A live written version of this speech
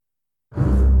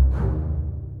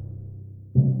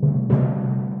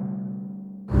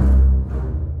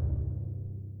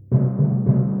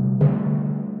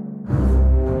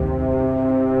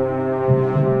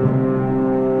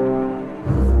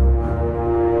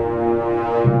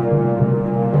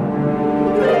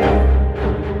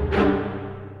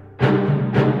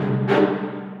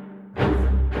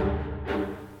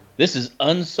This is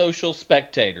Unsocial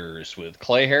Spectators with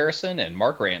Clay Harrison and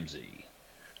Mark Ramsey.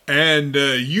 And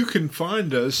you can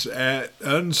find us at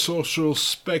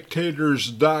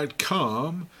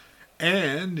unsocialspectators.com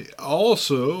and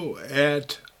also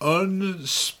at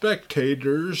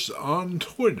unspectators on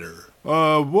Twitter.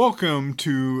 Welcome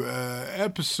to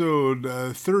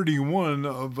episode 31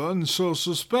 of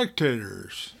Unsocial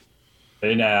Spectators.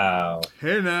 Hey now.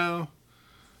 Hey now.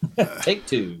 Take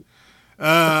two.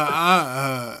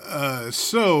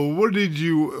 So, what did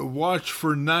you watch for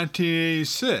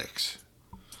 1986?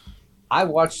 I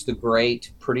watched the great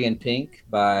Pretty in Pink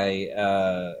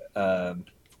by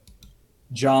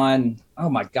John.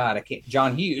 Oh my God, I can't.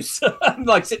 John Hughes. I'm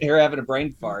like sitting here having a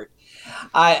brain fart.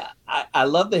 I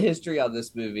love the history of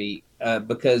this movie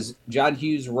because John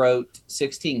Hughes wrote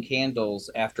 16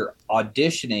 Candles after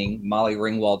auditioning Molly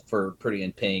Ringwald for Pretty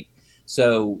in Pink.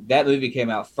 So that movie came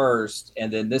out first,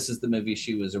 and then this is the movie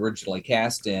she was originally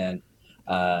cast in.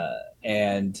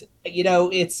 And you know,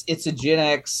 it's a Gen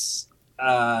X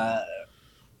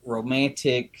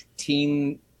romantic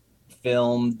teen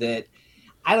film that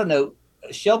I don't know.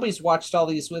 Shelby's watched all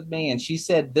these with me, and she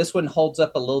said this one holds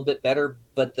up a little bit better,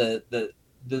 but the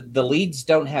leads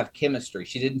don't have chemistry.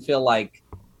 She didn't feel like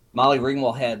Molly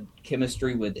Ringwald had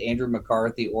chemistry with Andrew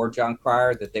McCarthy or John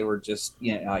Cryer, that they were just,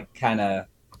 you know, like kind of,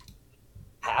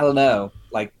 I don't know,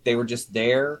 like they were just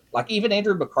there. Like even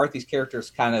Andrew McCarthy's character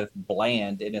is kind of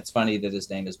bland, and it's funny that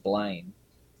his name is Blaine.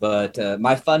 But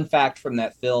my fun fact from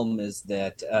that film is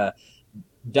that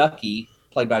Ducky,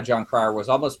 played by John Cryer, was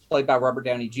almost played by Robert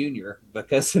Downey Jr.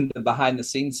 because in the behind the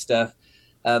scenes stuff,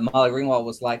 Molly Ringwald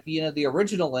was like, you know, the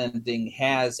original ending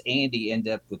has Andy end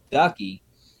up with Ducky.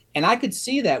 And I could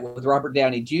see that with Robert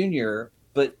Downey Jr.,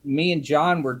 but me and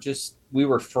John we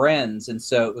were friends. And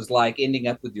so it was like ending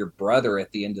up with your brother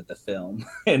at the end of the film.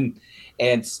 and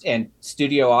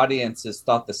studio audiences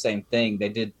thought the same thing. They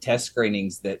did test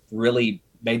screenings that really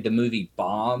made the movie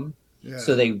bomb. Yeah.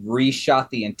 So they reshot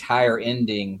the entire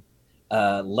ending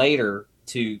later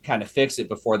to kind of fix it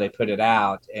before they put it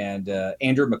out. And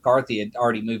Andrew McCarthy had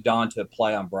already moved on to a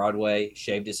play on Broadway,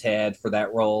 shaved his head for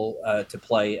that role to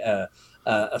play a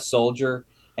soldier.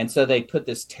 And so they put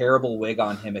this terrible wig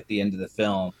on him at the end of the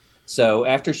film. So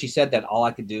after she said that, all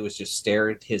I could do was just stare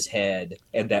at his head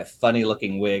and that funny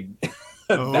looking wig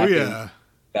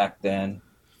back then.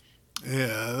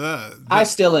 Yeah, I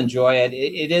still enjoy it.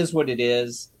 It is what it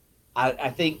is. I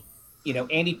think, you know,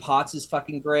 Annie Potts is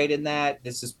fucking great in that.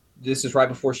 This is right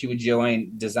before she would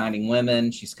join Designing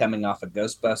Women. She's coming off of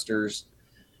Ghostbusters.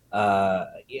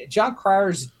 John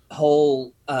Cryer's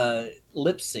whole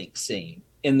lip sync scene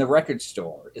in the record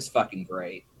store is fucking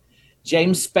great.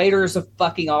 James Spader is a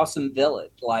fucking awesome villain.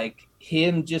 Like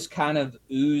him just kind of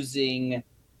oozing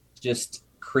just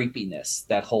creepiness,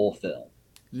 that whole film.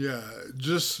 Yeah,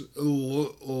 just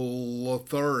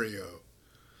Lothario.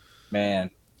 Man.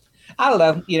 I don't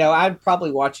know. You know, I'd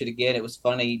probably watch it again. It was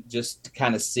funny just to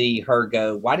kind of see her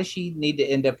go, why does she need to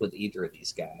end up with either of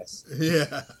these guys?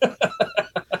 Yeah.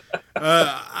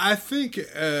 I think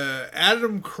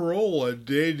Adam Carolla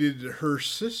dated her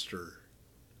sister.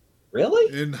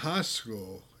 Really? In high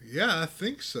school. Yeah, I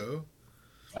think so.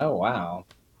 Oh, wow.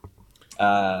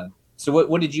 So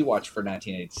what did you watch for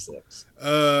 1986?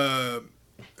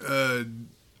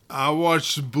 I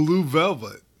watched Blue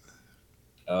Velvet.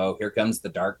 Oh, here comes the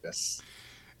darkness.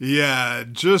 Yeah,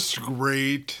 just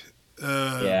great.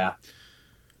 Yeah.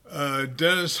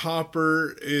 Dennis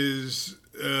Hopper is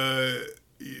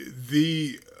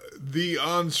the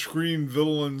on-screen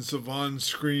villains of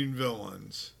on-screen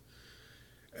villains.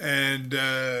 And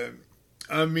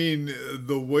I mean,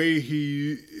 the way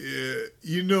he,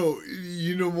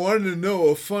 want to know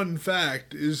a fun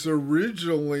fact is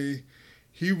originally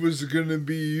he was going to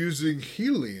be using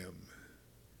helium.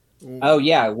 Oh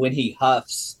yeah, when he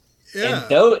huffs. Yeah.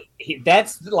 And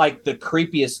that's like the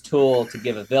creepiest tool to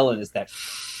give a villain is that,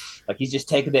 like he's just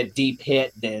taking that deep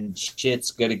hit, then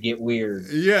shit's gonna get weird.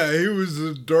 Yeah, he was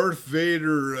the Darth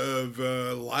Vader of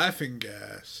laughing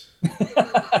gas.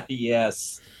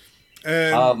 Yes.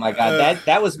 And, oh my God,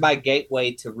 that was my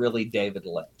gateway to really David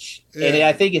Lynch. Yeah. And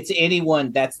I think it's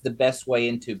anyone that's the best way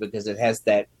into, because it has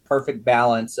that perfect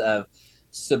balance of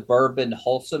suburban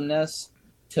wholesomeness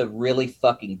to really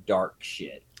fucking dark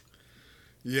shit.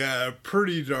 Yeah,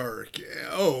 pretty dark.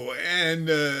 Oh, and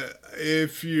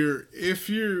if you're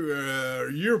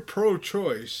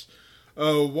pro-choice,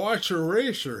 watch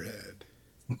Eraserhead.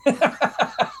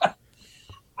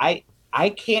 I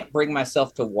can't bring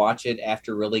myself to watch it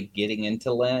after really getting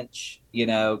into Lynch, you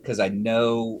know, because I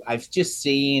know I've just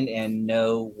seen and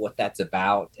know what that's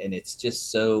about, and it's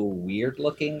just so weird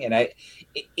looking, and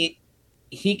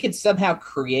he could somehow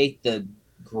create the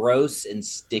gross and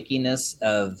stickiness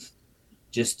of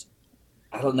just,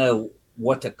 I don't know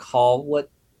what to call what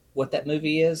that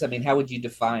movie is. I mean, how would you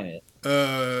define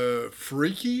it?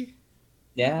 Freaky.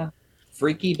 Yeah,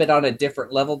 freaky, but on a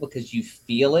different level because you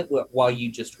feel it while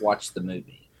you just watch the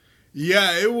movie.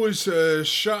 Yeah, it was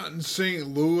shot in St.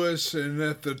 Louis, and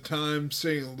at the time,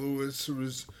 St. Louis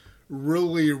was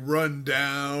really run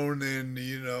down, and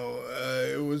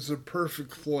it was a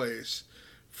perfect place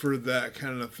for that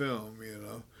kind of film.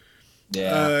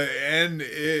 Yeah. And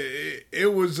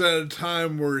it was at a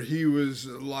time where he was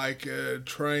like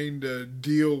trying to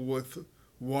deal with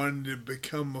wanting to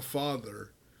become a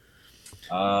father.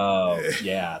 Oh,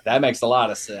 yeah, that makes a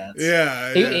lot of sense.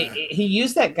 Yeah, he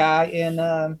used that guy in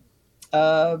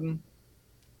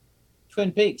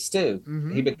Twin Peaks too.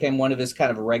 Mm-hmm. He became one of his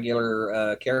kind of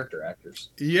regular character actors.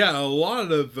 Yeah, a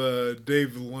lot of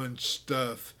David Lynch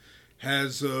stuff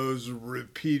has those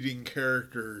repeating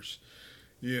characters.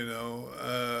 Kyle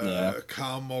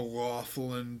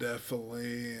Laughlin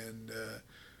definitely, and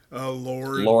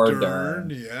Laura Dern.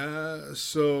 Yeah,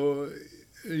 so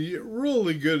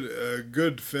really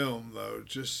good film though,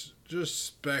 just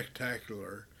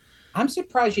spectacular. I'm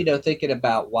surprised, thinking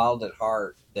about Wild at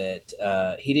Heart, that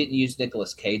he didn't use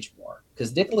Nicolas Cage more,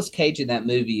 because Nicolas Cage in that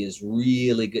movie is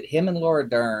really good. Him and Laura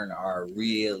Dern are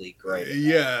really great.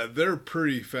 Yeah, they're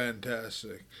pretty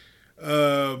fantastic.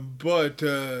 But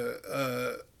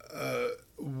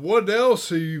what else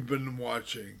have you been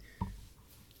watching?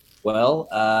 Well,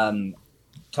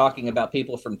 talking about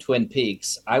people from Twin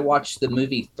Peaks, I watched the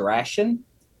movie Thrashin'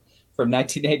 from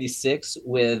 1986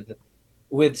 with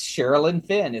Sherilyn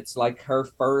Fenn. It's like her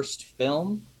first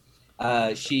film.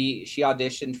 She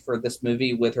auditioned for this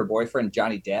movie with her boyfriend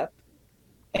Johnny Depp,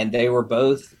 and they were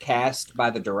both cast by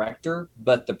the director,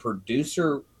 but the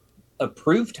producer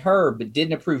approved her but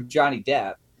didn't approve Johnny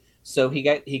Depp, so he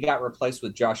got replaced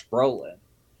with Josh Brolin,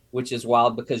 which is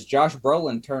wild because Josh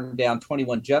Brolin turned down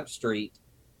 21 Jump Street.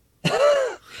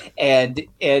 and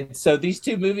so these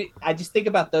two movies, I just think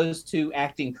about those two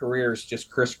acting careers just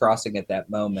crisscrossing at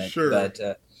that moment. Sure. But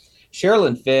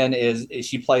Sherilyn Fenn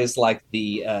she plays like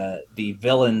the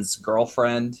villain's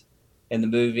girlfriend in the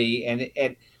movie, and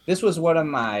this was one of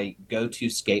my go-to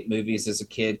skate movies as a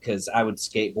kid because I would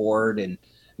skateboard, and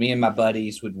me and my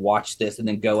buddies would watch this and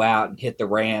then go out and hit the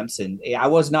ramps. And I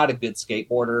was not a good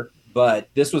skateboarder, but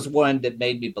this was one that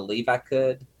made me believe I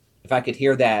could. If I could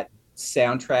hear that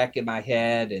soundtrack in my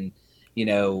head and,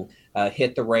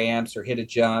 hit the ramps or hit a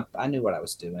jump, I knew what I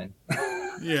was doing.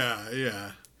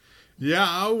 Yeah.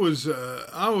 I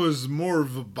was more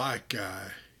of a bike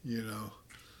guy,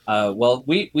 Well,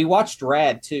 we watched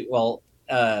Rad too. Well,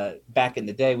 back in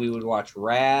the day, we would watch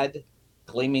Rad,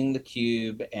 Gleaming the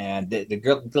Cube, and the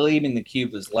Gleaming the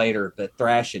Cube was later, but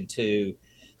Thrashin' too.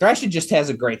 Thrashin' just has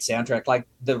a great soundtrack. Like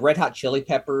the Red Hot Chili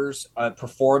Peppers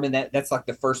perform in that. That's like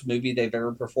the first movie they've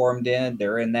ever performed in.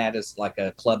 They're in that as like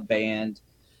a club band.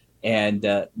 And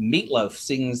Meatloaf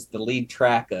sings the lead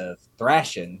track of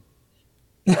Thrashin'.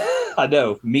 I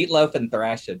know, Meatloaf and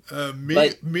Thrashin'.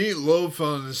 Meatloaf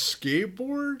on a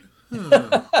skateboard?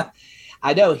 Huh.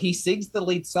 I know, he sings the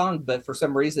lead song, but for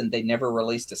some reason they never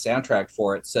released a soundtrack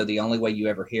for it. So the only way you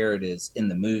ever hear it is in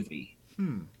the movie.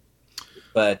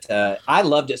 But I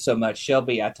loved it so much.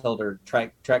 Shelby, I told her,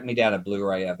 track me down a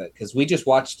Blu-ray of it, because we just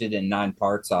watched it in 9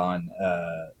 parts on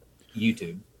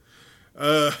YouTube.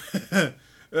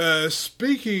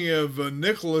 Speaking of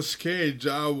Nicolas Cage,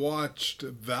 I watched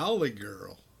Valley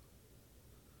Girl.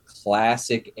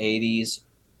 Classic 80s,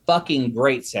 fucking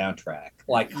great soundtrack.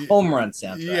 Like home run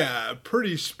soundtrack. Yeah,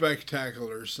 pretty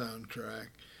spectacular soundtrack.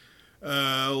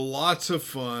 Lots of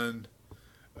fun.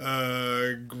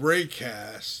 Great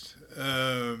cast.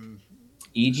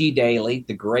 E.G. Daily,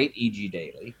 the great E.G.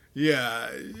 Daily. Yeah.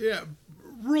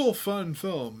 Real fun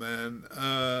film, man.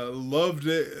 Loved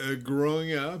it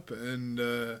growing up, and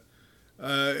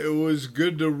it was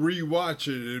good to rewatch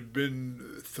it. It had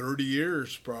been 30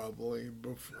 years probably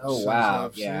before since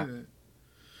I've seen it.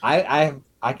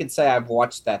 I could say I've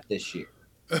watched that this year.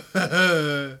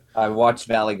 I watched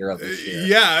Valley Girl this year.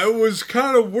 Yeah, it was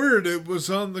kind of weird. It was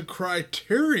on the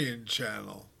Criterion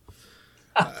Channel.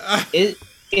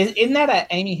 Isn't that an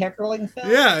Amy Heckerling film?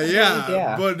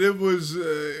 Yeah. But it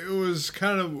was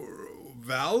kind of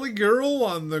Valley Girl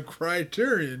on the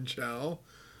Criterion Channel.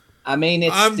 I mean,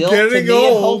 I'm still getting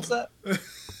old. It holds up.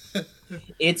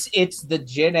 It's the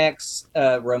Gen X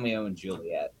Romeo and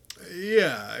Juliet.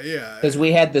 Yeah. Because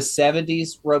we had the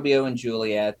 70s Romeo and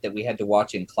Juliet that we had to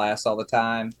watch in class all the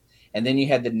time. And then you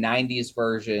had the 90s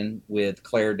version with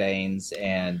Claire Danes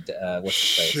and what's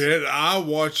his face? Shit, I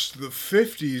watched the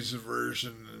 50s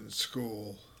version in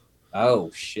school.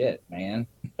 Oh shit, man.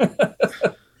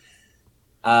 What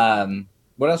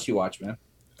else you watch, man?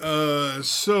 I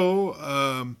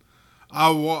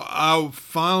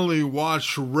finally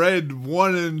watched Red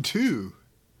 1 and 2.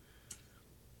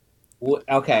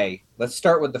 Okay, let's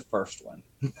start with the first one.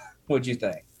 What'd you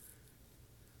think?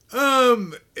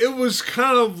 It was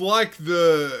kind of like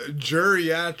the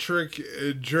geriatric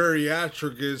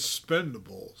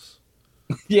Expendables.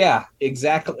 Yeah,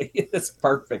 exactly. It's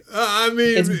perfect. I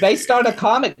mean, it's based on a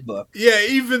comic book. Yeah,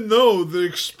 even though the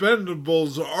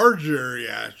Expendables are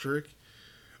geriatric,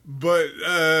 but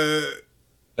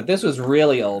this was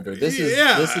really older. This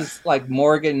is like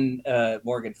Morgan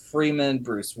Freeman,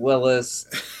 Bruce Willis,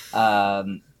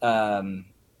 John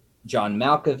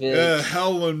Malkovich,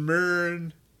 Helen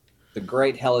Mirren. The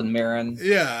great Helen Mirren.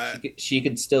 Yeah. She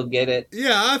could still get it.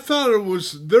 Yeah, I thought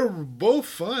they were both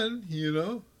fun, you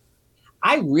know.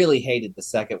 I really hated the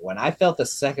second one. I felt the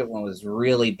second one was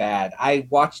really bad. I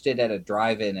watched it at a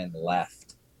drive-in and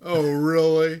left. Oh,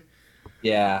 really?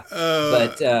 Yeah.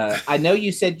 But I know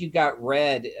you said you got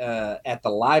Red at the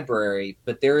library,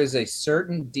 but there is a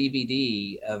certain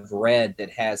DVD of Red that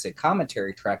has a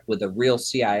commentary track with a real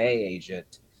CIA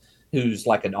agent who's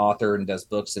like an author and does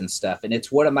books and stuff. And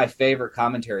it's one of my favorite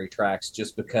commentary tracks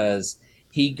just because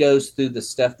he goes through the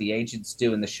stuff the agents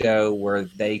do in the show where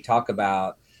they talk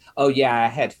about, oh yeah, I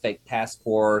had fake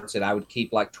passports and I would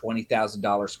keep like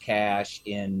 $20,000 cash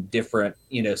in different,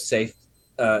 safe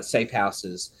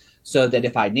houses so that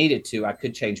if I needed to, I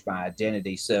could change my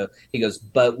identity. So he goes,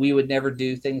 but we would never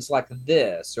do things like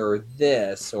this, or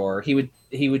he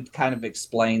would kind of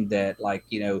explain that, like,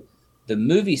 the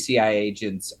movie CIA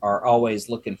agents are always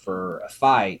looking for a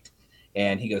fight.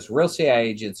 And he goes, real CIA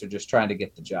agents are just trying to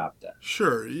get the job done.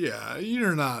 Sure, yeah.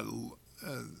 You're not...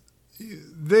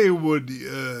 they would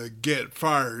get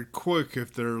fired quick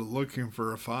if they're looking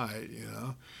for a fight,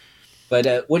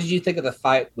 But what did you think of the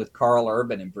fight with Carl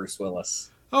Urban and Bruce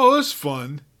Willis? Oh, it's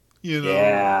fun.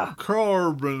 Yeah.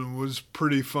 Carl Urban was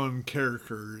pretty fun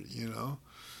character,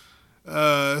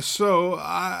 So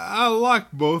I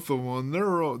like both of them.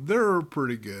 They're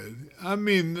pretty good. I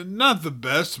mean, not the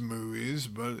best movies,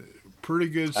 but pretty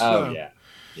good stuff. Oh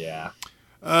yeah.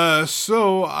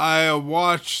 So I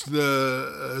watched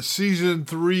the season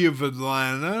 3 of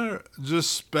Atlanta.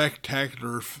 Just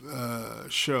spectacular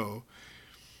show.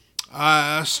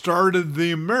 I started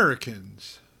The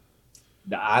Americans.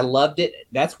 I loved it.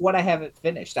 That's what I haven't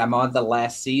finished. I'm on the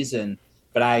last season.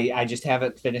 But I just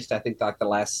haven't finished, I think, like the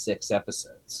last 6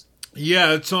 episodes.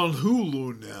 Yeah, it's on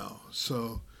Hulu now.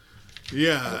 So,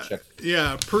 yeah,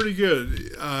 pretty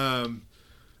good. I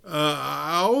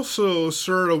also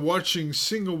started watching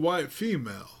Single White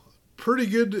Female. Pretty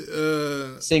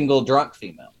good. Single Drunk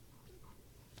Female.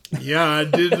 Yeah, I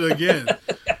did it again.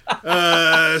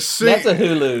 That's a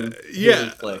Hulu.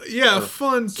 Yeah, flick,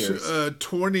 fun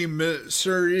 20-minute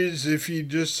series if you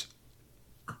just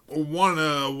want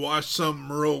to watch something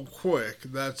real quick.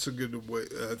 That's a good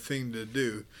thing to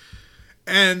do.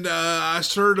 And I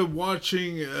started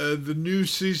watching the new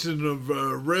season of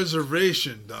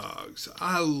Reservation Dogs.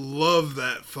 I love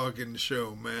that fucking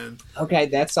show, man. Okay,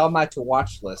 that's on my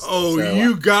to-watch list. Oh, so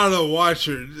you gotta watch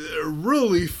it.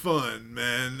 Really fun,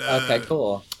 man. Okay,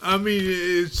 cool. I mean,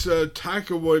 it's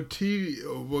Taika Waititi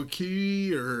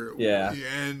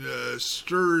and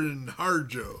Sterling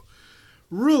Harjo.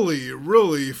 Really,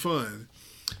 really fun.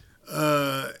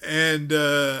 And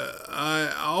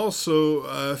I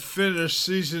also finished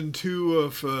season 2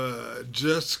 of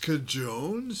Jessica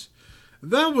Jones.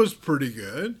 That was pretty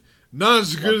good. Not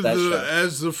as good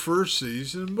as the first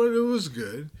season, but it was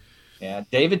good. Yeah,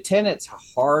 David Tennant's a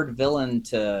hard villain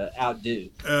to outdo.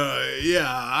 Yeah,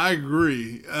 I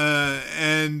agree.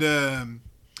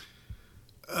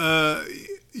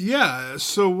 Yeah,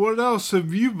 so what else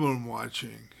have you been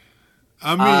watching?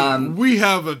 I mean, we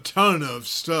have a ton of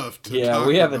stuff to talk about. Yeah,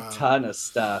 we have a ton of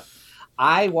stuff.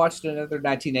 I watched another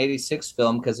 1986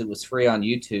 film because it was free on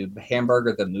YouTube,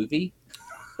 Hamburger the Movie,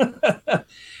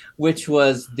 which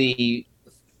was the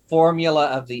formula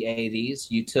of the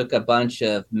 80s. You took a bunch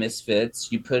of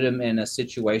misfits, you put them in a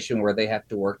situation where they have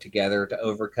to work together to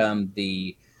overcome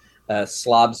the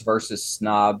slobs versus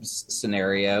snobs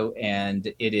scenario,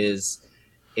 and it is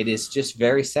just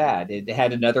very sad. It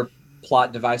had another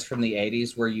plot device from the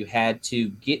 80s where you had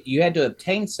to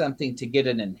obtain something to get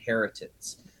an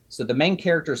inheritance. So the main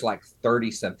character is like 30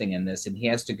 something in this, and he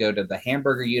has to go to the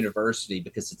Hamburger University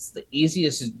because it's the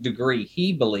easiest degree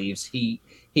he believes he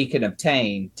can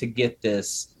obtain to get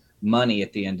this money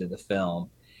at the end of the film.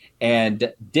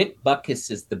 and Dick Butkus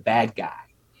is the bad guy.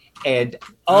 And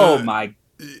oh my,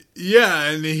 yeah,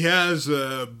 and he has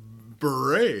a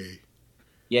beret.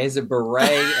 yeah, he has a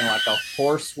beret and like a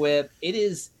horsewhip. It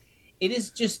is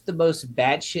just the most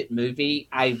batshit movie.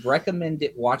 I recommend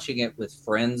watching it with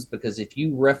friends because if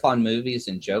you riff on movies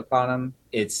and joke on them,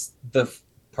 it's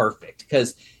perfect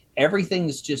because everything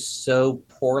is just so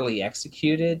poorly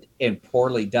executed and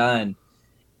poorly done.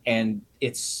 And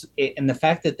and the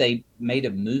fact that they made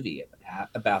a movie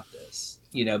about this,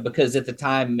 you know, because at the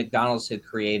time McDonald's had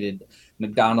created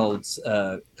McDonald's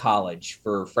College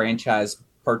for franchise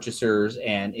purchasers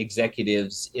and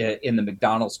executives in the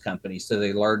McDonald's company, so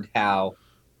they learned how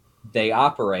they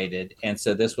operated. And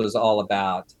so this was all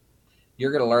about,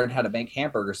 you're going to learn how to make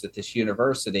hamburgers at this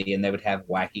university, and they would have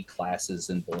wacky classes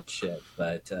and bullshit.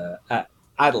 But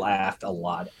I laughed a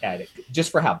lot at it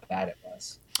just for how bad it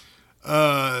was.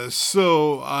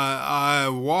 So I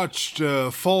watched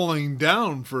Falling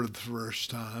Down for the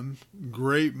first time.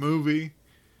 Great movie.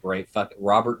 Great fucking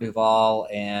Robert Duvall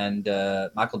and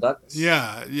Michael Douglas.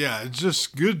 Yeah,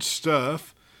 just good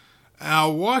stuff. I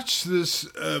watched this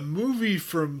movie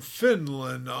from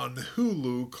Finland on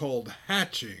Hulu called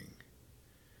Hatching.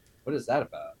 What is that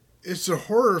about? It's a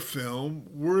horror film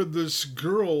where this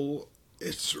girl,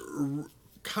 it's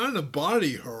kind of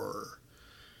body horror.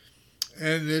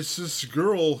 And it's this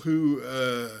girl who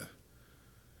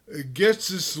gets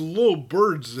this little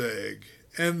bird's egg.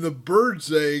 And the bird's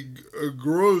egg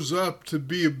grows up to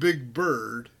be a big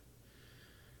bird.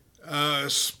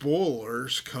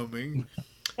 Spoilers coming.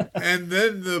 And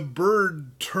then the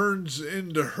bird turns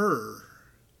into her.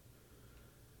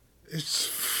 It's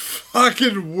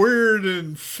fucking weird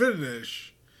and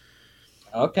Finnish.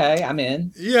 Okay, I'm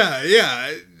in.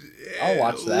 Yeah. I'll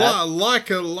watch that. Like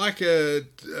a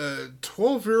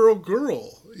 12-year-old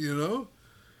girl, you know?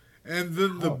 And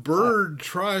then the bird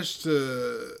tries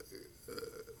to...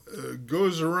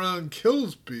 goes around,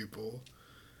 kills people.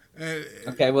 And,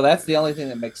 okay, well, that's the only thing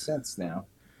that makes sense now.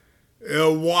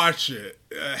 Watch it.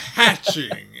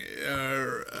 Hatching.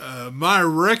 My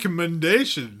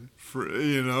recommendation for,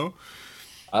 you know.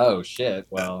 Oh, shit.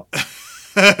 Well,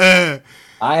 I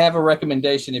have a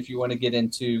recommendation if you want to get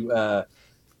into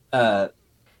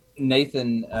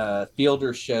Nathan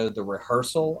Fielder's show, The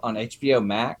Rehearsal, on HBO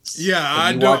Max. Yeah,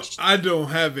 I don't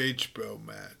have HBO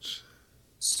Max.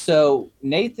 So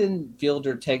Nathan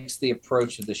Fielder takes the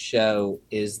approach of the show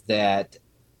is that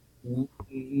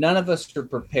none of us are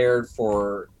prepared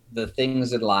for the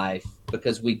things in life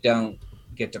because we don't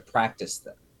get to practice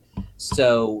them.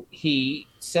 So he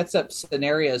sets up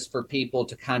scenarios for people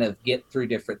to kind of get through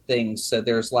different things. So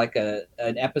there's like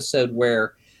an episode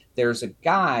where there's a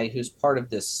guy who's part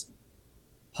of this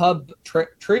pub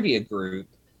trivia group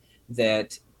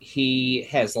that he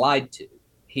has lied to.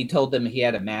 He told them he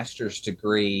had a master's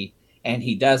degree and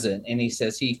he doesn't. And he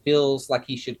says he feels like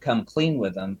he should come clean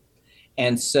with them.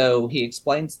 And so he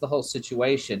explains the whole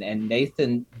situation, and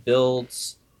Nathan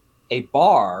builds a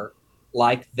bar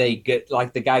like the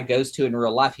guy goes to in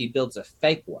real life. He builds a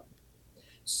fake one.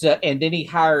 So, and then he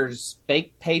hires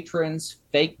fake patrons,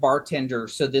 fake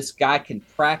bartenders, so this guy can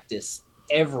practice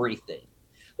everything.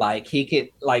 Like he could,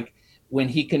 like when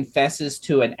he confesses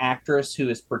to an actress who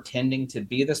is pretending to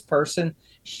be this person,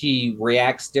 she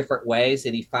reacts different ways,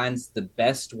 and he finds the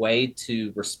best way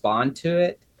to respond to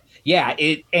it. Yeah,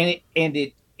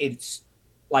 it's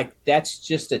like that's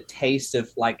just a taste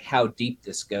of like how deep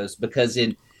this goes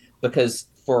because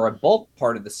for a bulk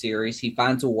part of the series, he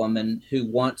finds a woman who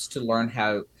wants to learn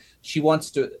how she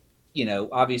wants to, you know,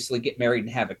 obviously get married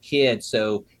and have a kid.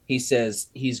 So he says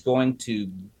he's going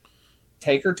to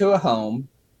take her to a home,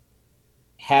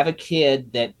 have a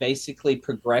kid that basically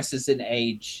progresses in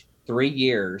age 3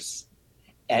 years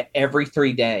at every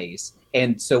 3 days.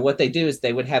 And so what they do is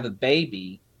they would have a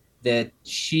baby that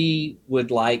she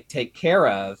would like take care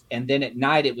of, and then at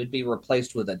night it would be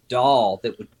replaced with a doll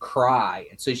that would cry,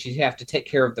 and so she'd have to take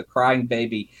care of the crying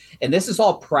baby. And this is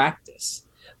all practice,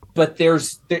 but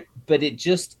it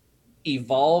just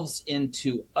evolves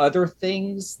into other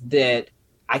things that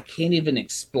I can't even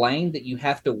explain, that you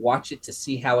have to watch it to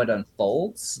see how it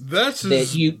unfolds. That's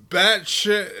as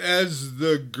batshit as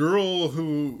the girl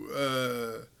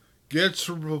who gets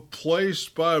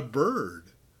replaced by a bird.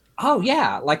 Oh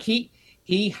yeah, like he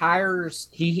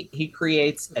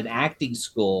creates an acting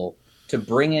school to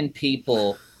bring in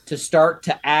people to start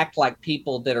to act like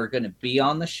people that are going to be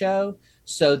on the show,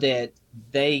 so that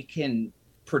they can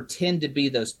pretend to be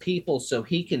those people, so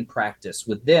he can practice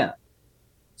with them.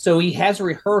 So he has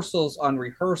rehearsals on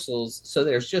rehearsals. So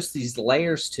there's just these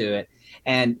layers to it.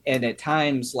 And at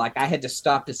times, like I had to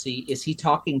stop to see, is he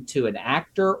talking to an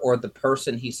actor or the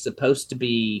person he's supposed to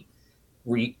be,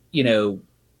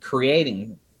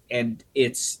 creating? And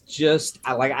it's just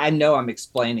I know I'm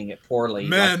explaining it poorly.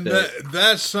 Man,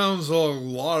 that sounds a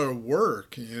lot of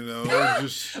work,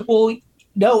 just well,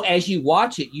 no, as you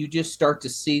watch it, you just start to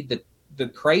see the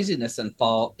craziness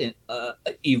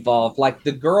evolve. Like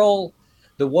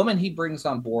the woman he brings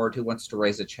on board who wants to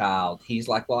raise a child, he's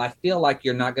like, well, I feel like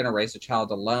you're not going to raise a child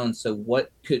alone. So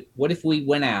what if we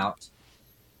went out,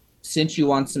 sent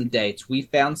you on some dates? We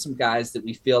found some guys that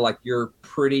we feel like you're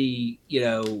pretty,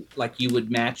 like you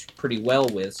would match pretty well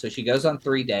with. So she goes on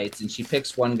 3 dates and she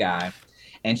picks one guy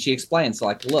and she explains,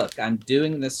 like, look, I'm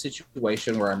doing this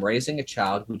situation where I'm raising a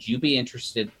child. Would you be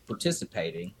interested in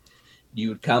participating? You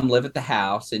would come live at the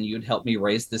house and you'd help me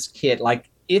raise this kid.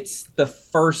 Like, it's the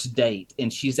first date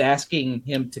and she's asking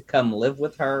him to come live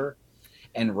with her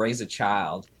and raise a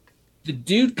child. The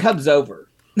dude comes over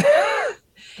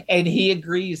and he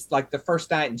agrees like the first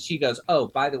night, and she goes, oh,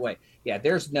 by the way, yeah,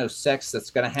 there's no sex that's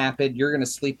going to happen. You're going to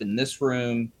sleep in this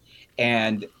room,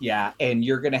 and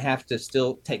you're going to have to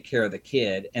still take care of the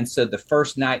kid. And so the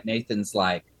first night, Nathan's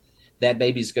like, that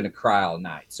baby's going to cry all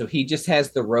night. So he just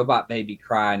has the robot baby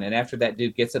crying. And after that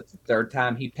dude gets up the third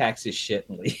time, he packs his shit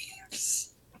and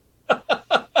leaves.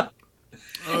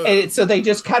 And so they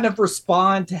just kind of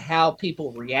respond to how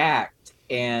people react.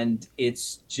 And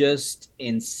it's just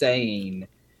insane.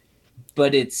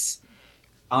 But it's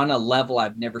on a level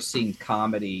I've never seen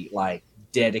comedy like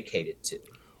dedicated to.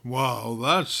 Wow,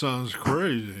 that sounds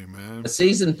crazy, man. The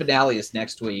season finale is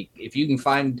next week. If you can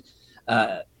find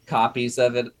copies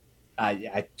of it,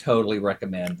 I totally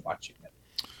recommend watching it.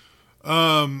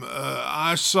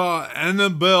 I saw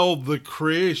Annabelle the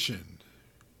Creation.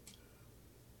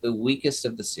 The weakest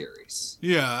of the series.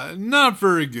 Yeah, not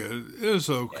very good. It was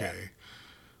okay. Yeah.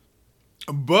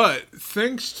 But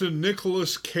thanks to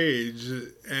Nicolas Cage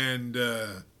and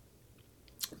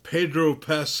Pedro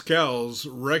Pascal's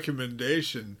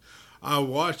recommendation, I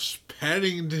watched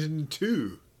Paddington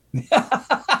 2.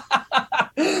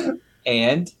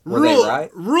 And were they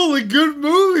right? Really good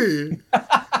movie.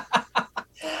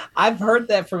 I've heard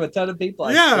that from a ton of people.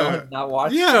 I still have not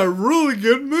watched it. Yeah, really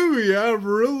good movie. I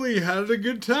really had a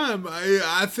good time.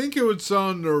 I think it was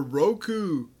on the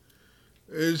Roku.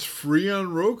 It's free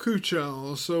on Roku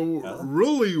channel, so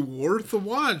really worth the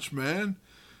watch, man.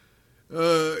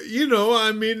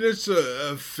 It's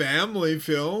a family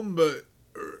film, but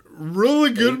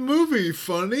really good movie,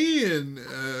 funny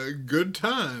and good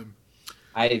time.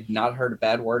 I've not heard a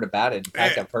bad word about it. In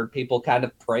fact, I've heard people kind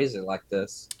of praise it like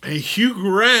this. And Hugh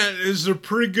Grant is a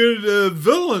pretty good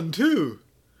villain, too.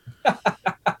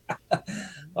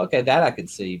 Okay, that I can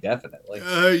see, definitely.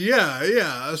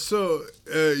 Yeah. So,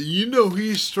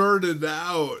 he started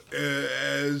out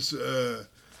as...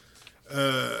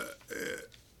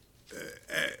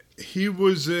 he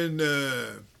was in...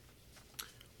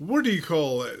 what do you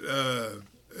call it?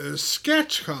 A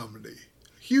sketch comedy.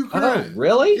 Hugh Grant. Oh,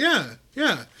 really? Yeah.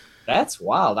 That's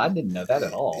wild. I didn't know that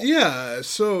at all. Yeah,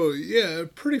 so,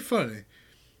 pretty funny.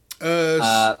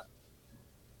 I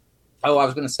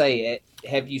was going to say,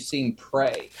 have you seen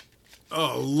Prey?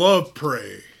 Oh, love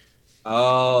Prey.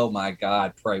 Oh, my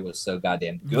God. Prey was so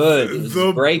goddamn good. It was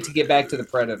great to get back to the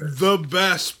Predator. The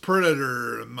best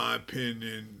Predator, in my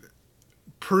opinion.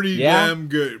 Pretty damn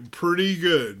good. Pretty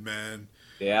good, man.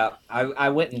 Yeah, I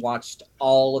went and watched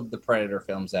all of the Predator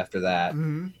films after that.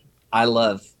 Mm-hmm. I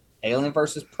love Alien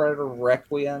vs. Predator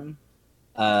Requiem,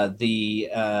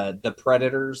 the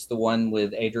Predators, the one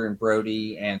with Adrian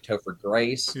Brody and Topher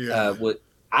Grace. Yeah.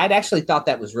 I'd actually thought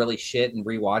that was really shit and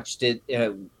rewatched it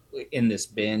in this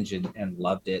binge and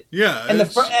loved it. Yeah, and the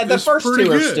first two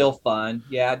good. are still fun.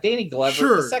 Yeah, Danny Glover.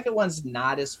 Sure. The second one's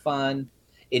not as fun.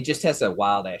 It just has a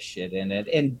wild ass shit in it,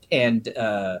 and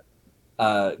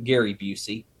Gary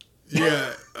Busey.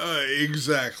 Yeah,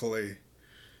 exactly.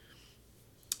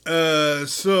 I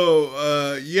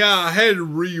had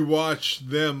rewatched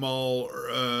them all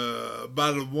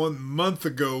about 1 month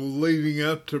ago leading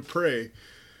up to Prey.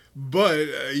 But,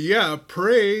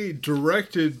 Prey,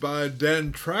 directed by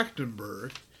Dan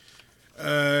Trachtenberg.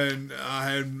 And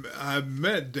I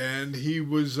met Dan. He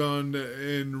was in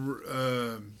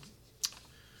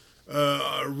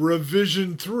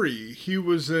Revision 3. He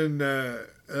was in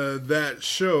that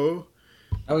show.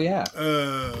 Oh, yeah.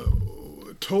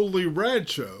 Totally Rad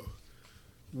Show.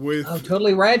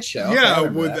 Totally Rad Show. Yeah,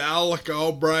 with Alec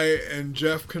Albright and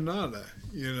Jeff Kanata,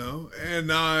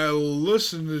 And I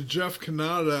listened to Jeff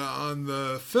Kanata on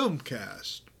the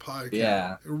Filmcast podcast.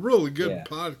 Yeah. A really good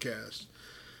podcast.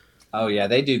 Oh yeah,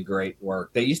 they do great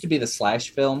work. They used to be the Slash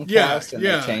Film Yeah, cast, and they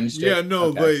yeah, changed yeah. it. No,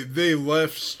 Okay. they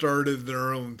left, started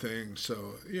their own thing.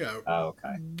 So yeah, Oh,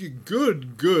 okay.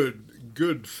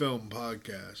 good film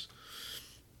podcast.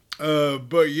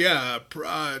 But yeah,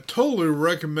 I totally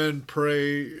recommend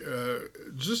Prey.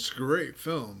 Just a great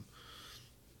film,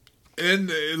 and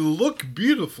it looked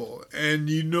beautiful. And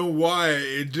you know why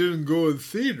it didn't go in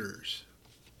theaters?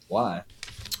 Why?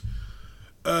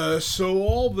 So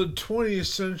all the 20th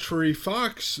Century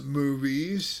Fox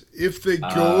movies, if they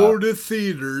Uh, go to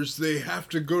theaters, they have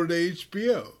to go to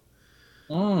HBO.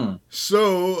 mm.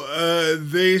 So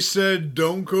they said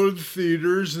don't go to the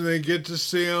theaters, and they get to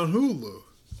stay on Hulu.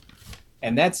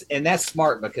 And that's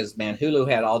smart because man, Hulu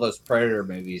had all those Predator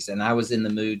movies, and I was in the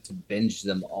mood to binge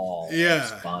them all. It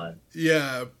was Yeah, fun.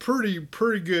 yeah, pretty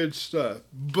good stuff.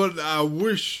 But I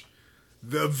wish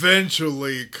that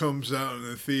eventually it comes out in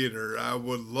the theater. I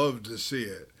would love to see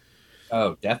it.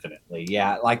 Oh, definitely.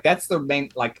 Yeah, like that's the main.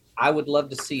 Like I would love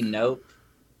to see Nope,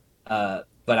 but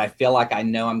I feel like I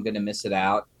know I'm going to miss it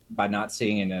out by not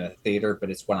seeing it in a theater.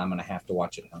 But it's when I'm going to have to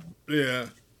watch it home. Yeah.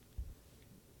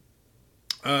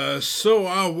 So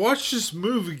I watched this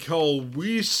movie called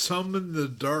We Summon the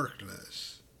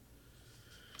Darkness.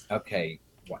 Okay,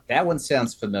 that one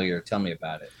sounds familiar. Tell me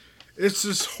about it. It's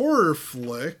this horror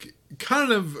flick,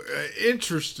 kind of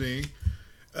interesting,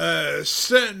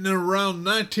 set in around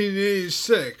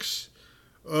 1986,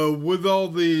 with all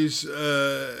these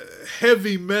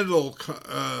heavy metal.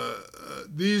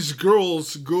 These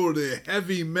girls go to a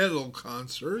heavy metal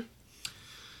concert,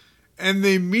 and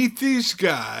they meet these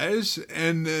guys,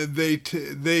 and they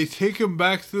take them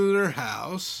back to their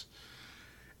house,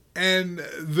 and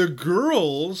the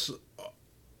girls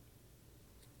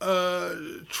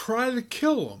try to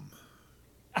kill them.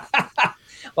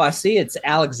 Well, I see it's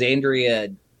Alexandria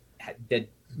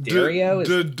Dario.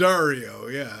 Dario,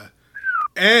 yeah.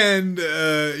 And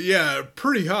yeah,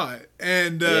 pretty hot.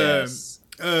 And Yes.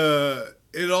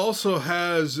 it also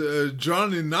has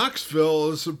Johnny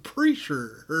Knoxville as a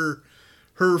preacher.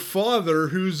 Her father,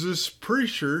 who's this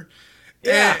preacher,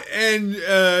 Yeah. and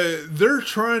they're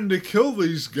trying to kill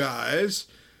these guys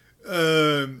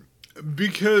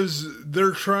because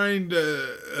they're trying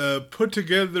to put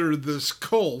together this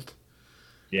cult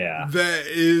Yeah. that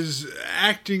is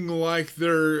acting like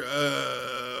they're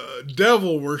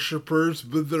devil worshippers,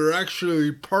 but they're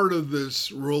actually part of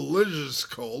this religious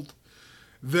cult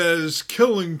that is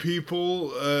killing people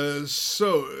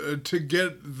to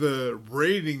get the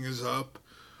ratings up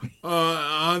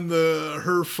on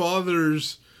her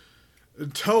father's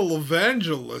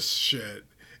televangelist shit.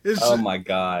 It's Oh my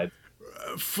God.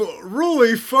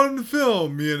 really fun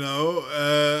film, you know.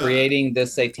 Creating the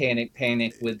satanic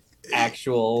panic with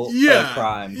actual Yeah,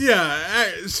 crimes.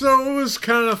 yeah. So it was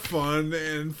kind of fun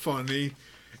and funny.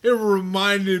 It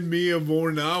reminded me of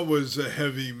when I was a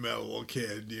heavy metal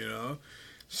kid, you know.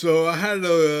 So I had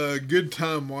a good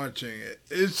time watching it.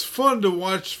 It's fun to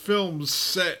watch films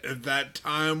set at that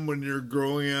time when you're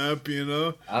growing up, you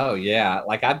know. Oh yeah.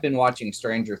 Like I've been watching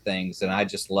Stranger Things, and I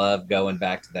just love going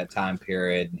back to that time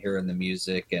period and hearing the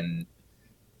music. And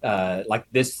like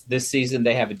this season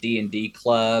they have a D&D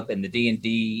club, and the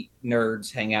D&D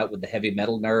nerds hang out with the heavy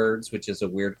metal nerds, which is a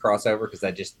weird crossover because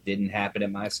that just didn't happen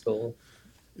at my school.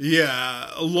 Yeah,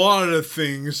 a lot of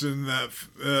things in that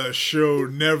show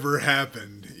never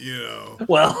happened, you know.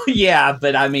 Well, yeah,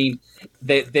 but I mean,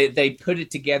 they put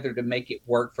it together to make it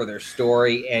work for their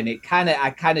story, and I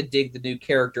kind of dig the new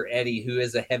character Eddie, who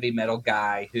is a heavy metal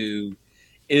guy who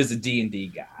is a D&D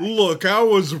guy. Look, I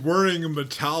was wearing a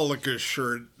Metallica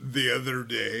shirt the other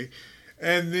day,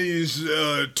 and these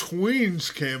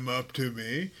tweens came up to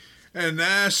me and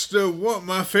asked what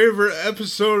my favorite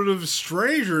episode of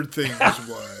Stranger Things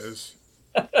was.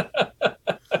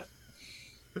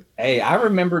 Hey, I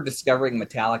remember discovering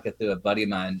Metallica through a buddy of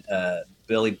mine,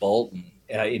 Billy Bolton,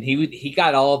 and he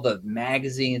got all the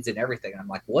magazines and everything. I'm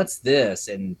like, "What's this?"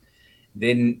 And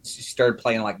then she started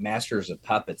playing like Masters of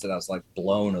Puppets, and I was like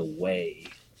blown away.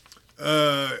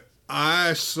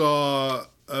 I saw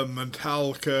a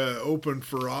Metallica open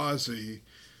for Ozzy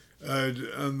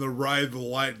on the Ride the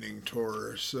Lightning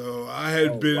tour. So I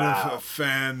had been wow. a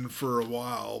fan for a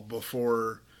while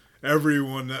before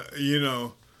everyone, you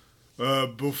know,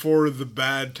 before the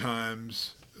Bad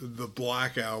Times, the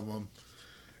Black Album.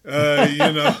 You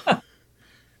know,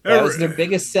 That was their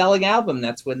biggest selling album.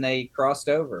 That's when they crossed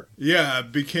over. yeah,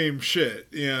 it became shit.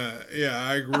 Yeah, yeah,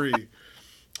 I agree.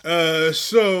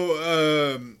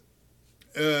 So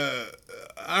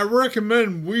I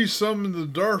recommend We Summon the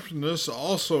Darkness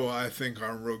also, I think,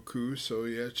 on Roku. So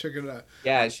yeah, check it out.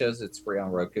 Yeah, it shows it's free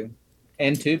on Roku.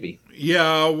 and Tubi.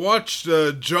 Yeah, I watched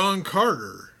John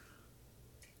Carter.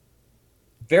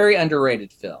 Very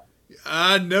underrated film.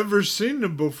 I'd never seen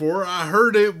it before. I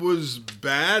heard it was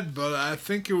bad, but I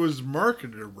think it was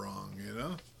marketed wrong, you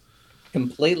know?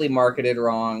 Completely marketed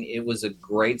wrong. It was a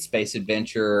great space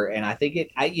adventure, and I think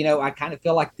I kind of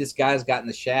feel like this guy's gotten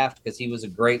the shaft because he was a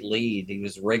great lead. He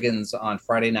was Riggins on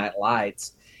Friday Night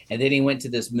Lights, and then he went to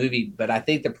this movie. But I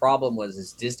think the problem was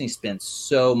is Disney spent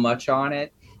so much on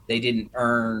it, they didn't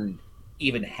earn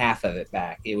even half of it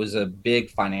back. It was a big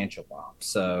financial bomb,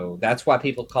 so that's why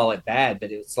people call it bad.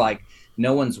 But it's like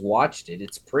no one's watched it.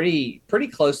 It's pretty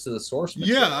close to the source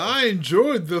material. Yeah, I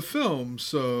enjoyed the film,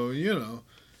 so,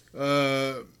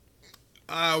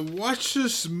 I watched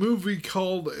this movie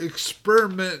called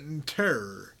Experiment in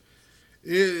Terror.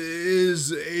 It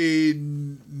is a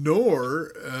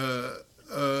noir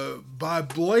by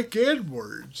Blake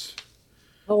Edwards.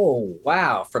 Oh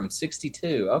wow, from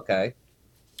 '62. Okay.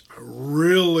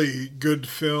 Really good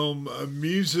film.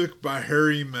 Music by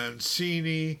Harry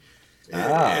Mancini. It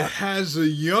has a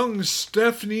young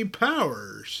Stephanie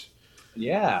Powers.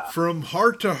 Yeah. From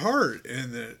Heart to Heart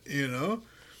in it, you know.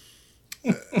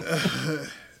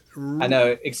 I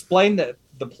know. Explain the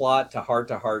plot to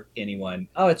Heart, anyone.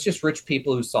 Oh, it's just rich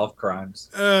people who solve crimes.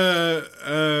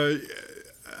 I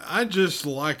just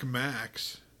like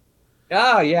Max.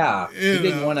 Oh, yeah. You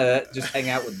didn't know. want to just hang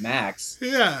out with Max.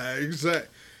 Yeah, exactly.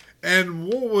 And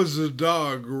what was the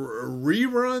dog?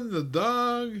 Rerun the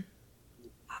dog?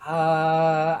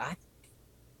 I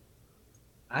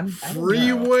don't know.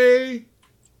 Freeway?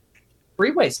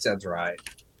 Freeway sounds right.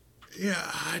 Yeah,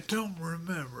 I don't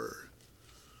remember.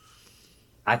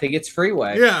 I think it's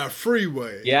Freeway. Yeah,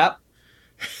 Freeway. Yep.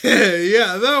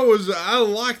 Yeah, I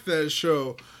like that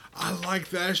show. I like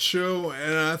that show,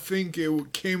 and I think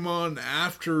it came on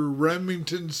after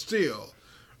Remington Steele.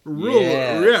 Really,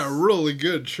 yeah, really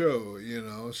good show,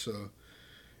 so.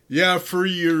 Yeah, for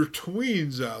your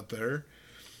tweens out there.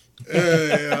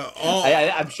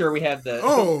 I'm sure we have the...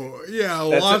 Oh,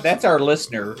 yeah. That's our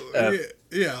listener.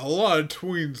 Yeah, a lot of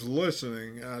tweens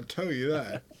listening, I'll tell you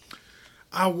that.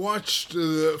 I watched,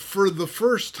 for the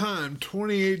first time,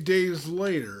 28 Days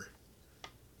Later.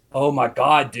 Oh, my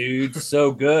God, dude.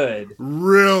 So good.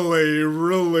 Really,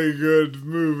 really good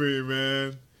movie,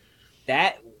 man.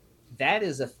 That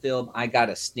is a film I got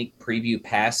a sneak preview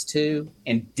pass to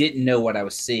and didn't know what I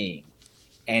was seeing.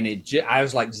 And I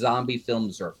was like, zombie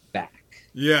films are back.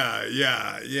 Yeah.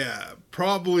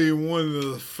 Probably one of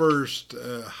the first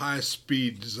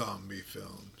high-speed zombie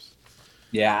films.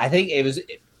 Yeah, I think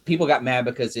people got mad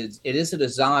because it isn't a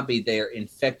zombie. They're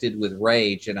infected with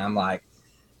rage. And I'm like,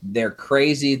 they're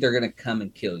crazy. They're going to come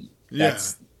and kill you.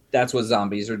 That's what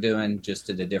zombies are doing, just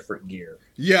in a different gear.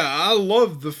 Yeah, I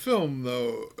love the film,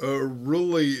 though.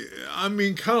 Really, I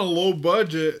mean, kind of low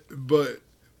budget, but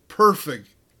perfect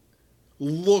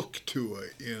look to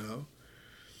it,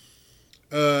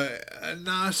 And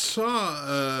I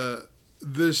saw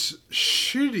this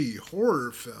shitty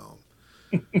horror film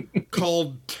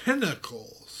called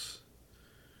Tentacles.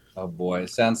 Oh, boy. It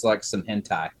sounds like some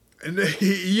hentai. And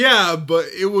yeah, but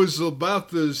it was about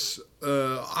this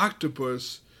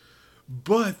octopus.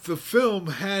 But the film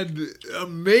had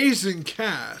amazing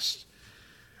cast.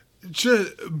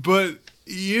 But,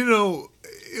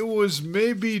 it was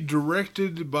maybe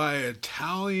directed by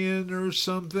Italian or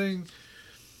something.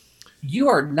 You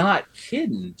are not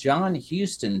kidding. John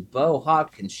Huston, Bo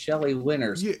Hopkins, Shelley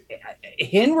Winters,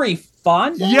 Henry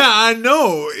Fonda? Yeah, I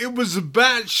know. It was a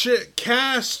batshit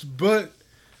cast, but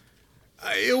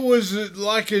it was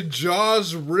like a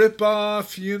Jaws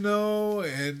ripoff,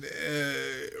 and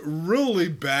really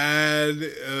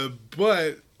bad.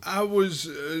 But I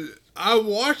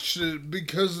watched it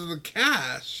because of the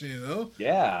cast,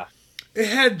 Yeah. It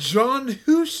had John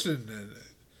Huston in it.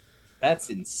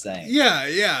 That's insane.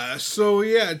 Yeah. So,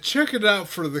 check it out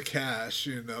for the cast,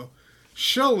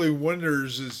 Shelley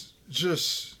Winters is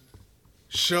just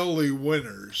Shelley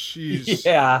Winters. She's...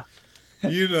 Yeah.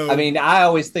 I mean, I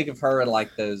always think of her in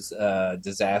like those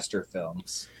disaster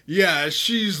films. Yeah,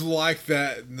 she's like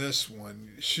that in this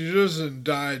one. She doesn't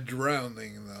die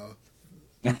drowning, though.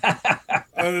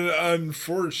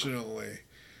 Unfortunately.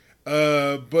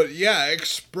 But yeah,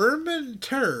 Experiment in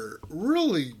Terror,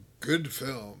 really good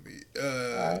film.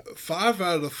 5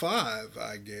 out of 5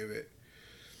 I gave it.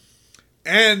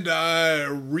 And I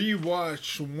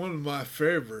rewatched one of my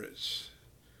favorites,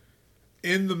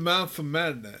 In the Mouth of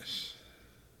Madness.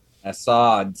 I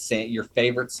saw your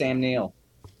favorite Sam Neill.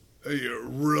 A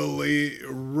really,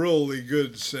 really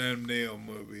good Sam Neill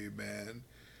movie, man.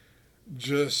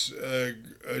 Just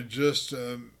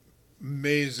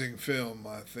amazing film.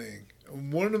 I think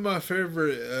one of my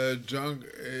favorite John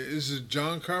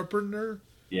Carpenter.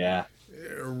 Yeah.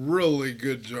 A really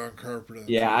good John Carpenter.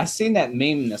 Yeah, I seen that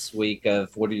meme this week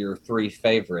of what are your three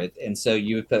favorite, and so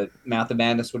you put Mouth of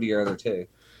Madness. What are your other two?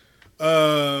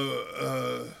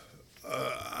 I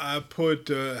put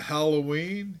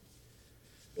Halloween.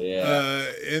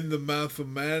 Yeah. In the Mouth of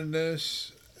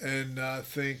Madness, and I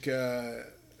think I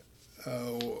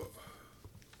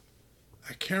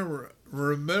can't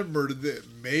remember that.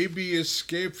 Maybe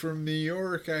Escape from New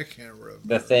York. I can't remember.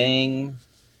 The Thing.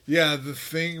 Yeah, The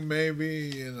Thing.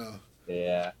 Maybe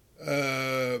Yeah.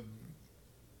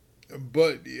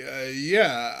 But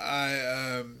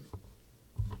yeah,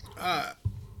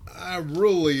 I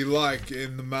really like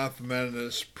In the Mouth of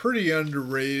Madness. Pretty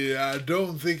underrated. I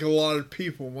don't think a lot of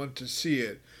people want to see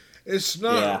it. It's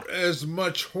not as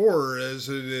much horror as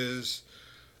it is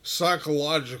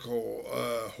psychological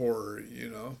horror,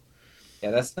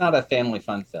 Yeah, that's not a family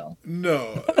fun film.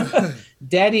 No.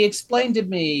 Daddy, explain to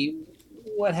me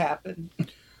what happened.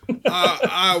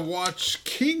 I watched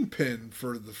Kingpin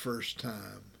for the first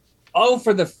time. Oh,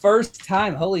 for the first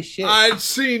time. Holy shit. I'd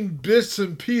seen bits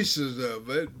and pieces of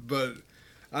it, but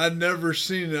I'd never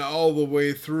seen it all the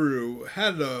way through.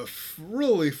 Had a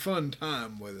really fun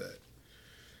time with it.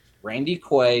 Randy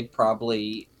Quaid,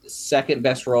 probably second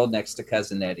best role next to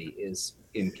Cousin Eddie, is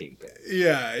in Kingpin.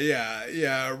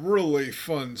 Yeah. Really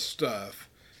fun stuff.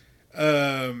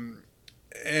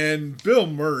 And Bill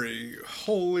Murray,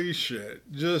 holy shit,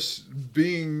 just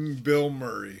being Bill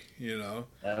Murray,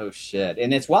 Oh shit.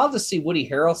 And it's wild to see Woody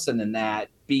Harrelson in that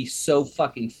be so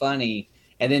fucking funny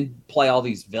and then play all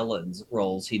these villains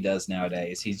roles he does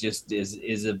nowadays. He just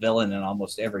is a villain in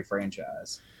almost every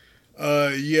franchise.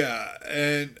 Yeah,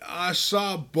 and I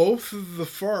saw both of the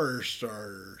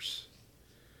Firestarters.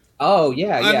 Oh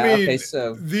yeah. I mean, okay,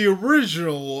 so the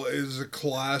original is a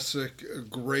classic, a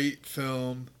great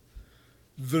film.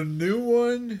 The new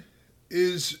one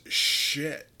is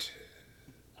shit.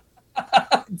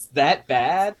 it's that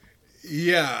bad?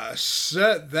 Yeah,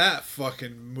 set that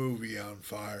fucking movie on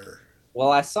fire.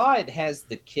 Well, I saw it has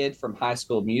the kid from High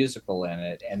School Musical in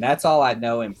it, and that's all I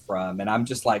know him from. And I'm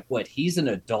just like, what? He's an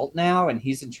adult now, and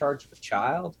he's in charge of a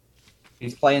child?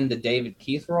 He's playing the David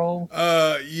Keith role?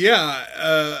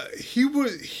 Yeah. He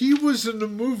was in a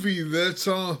movie that's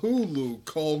on Hulu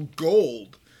called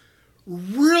Gold.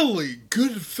 Really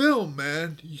good film,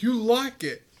 man. You like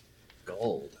it.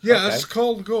 Gold. Yeah, okay. It's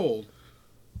called Gold.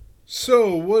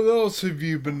 So, what else have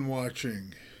you been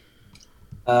watching?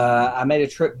 I made a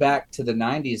trip back to the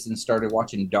 90s and started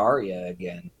watching Daria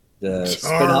again. The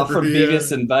spinoff from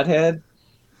Beavis and Butthead.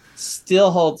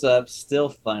 Still holds up, still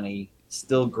funny,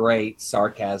 still great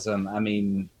sarcasm. I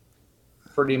mean,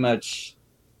 pretty much,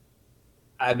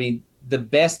 the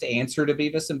best answer to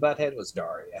Beavis and Butthead was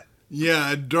Daria.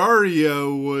 Yeah, Daria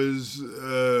was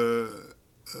the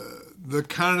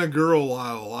kind of girl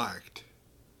I liked.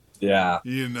 Yeah.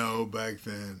 Back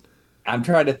then. I'm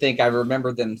trying to think. I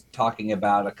remember them talking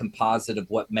about a composite of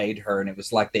what made her, and it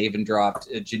was like they even dropped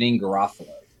Janine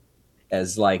Garofalo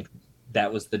as like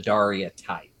that was the Daria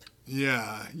type.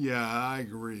 Yeah, I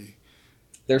agree.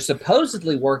 They're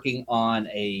supposedly working on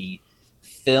a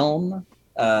film,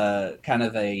 kind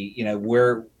of a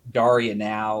We're Daria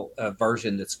Now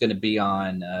version that's going to be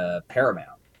on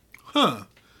Paramount. Huh.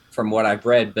 From what I've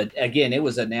read, but again, it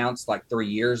was announced like 3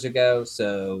 years ago.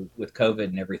 So with COVID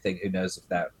and everything, who knows if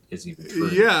that is even true?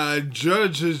 Yeah,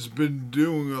 Judge has been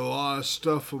doing a lot of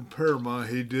stuff on Paramount.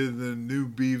 He did the new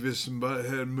Beavis and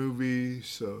Butthead movie,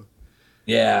 so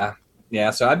yeah.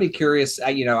 So I'd be curious.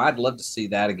 I'd love to see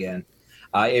that again.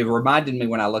 It reminded me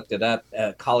when I looked it up.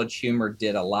 College Humor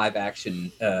did a live action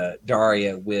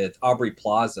Daria with Aubrey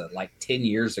Plaza like 10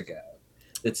 years ago.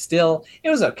 It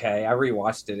was okay. I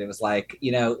rewatched it. It was like,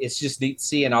 it's just neat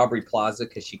seeing Aubrey Plaza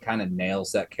because she kind of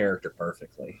nails that character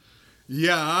perfectly.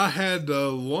 Yeah, I had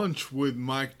lunch with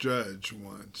Mike Judge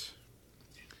once.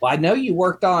 Well, I know you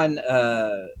worked on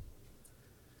oh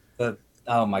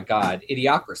my God,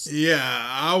 Idiocracy. Yeah,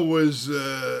 I was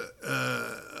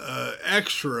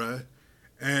extra,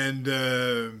 and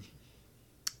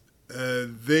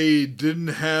they didn't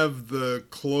have the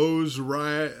clothes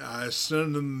right. I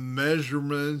sent them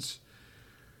measurements.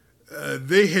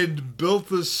 They had built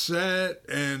the set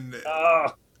and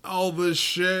all this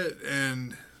shit,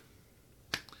 and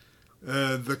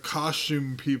the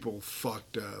costume people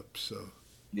fucked up. So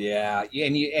yeah,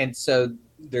 and so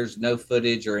there's no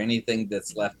footage or anything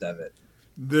that's left of it.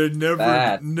 They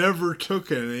never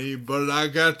took any, but I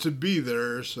got to be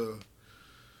there. So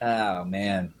oh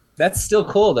man. That's still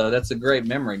cool though. That's a great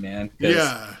memory, man.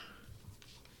 Yeah.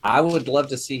 I would love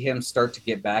to see him start to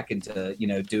get back into,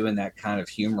 doing that kind of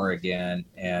humor again.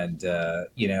 And,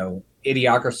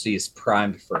 Idiocracy is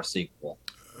primed for a sequel.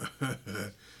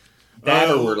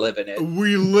 That or we're living it.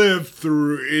 We lived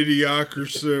through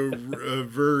Idiocracy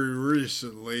very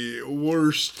recently.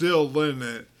 We're still in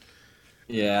it.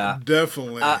 Yeah.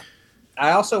 Definitely.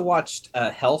 I also watched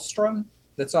Hellstrom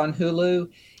that's on Hulu.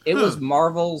 It was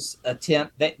Marvel's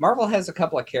attempt. Marvel has a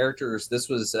couple of characters. This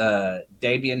was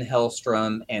Damien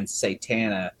Hellstrom and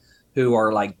Satana, who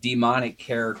are like demonic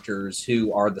characters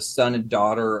who are the son and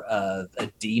daughter of a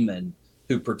demon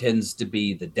who pretends to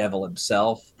be the devil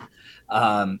himself.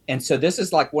 And so this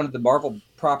is like one of the Marvel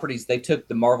properties. They took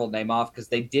the Marvel name off because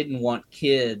they didn't want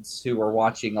kids who were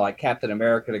watching like Captain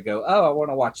America to go, oh, I want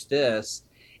to watch this.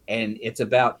 And it's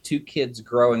about two kids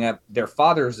growing up. Their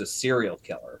father is a serial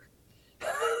killer.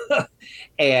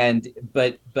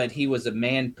 but he was a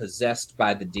man possessed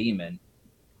by the demon.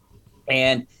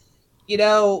 And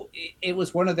it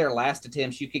was one of their last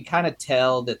attempts. You could kind of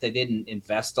tell that they didn't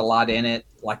invest a lot in it.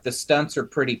 Like the stunts are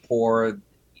pretty poor.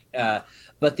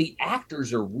 But the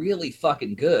actors are really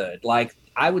fucking good. Like,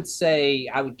 I would say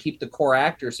I would keep the core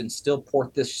actors and still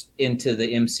port this into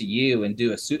the MCU and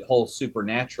do a whole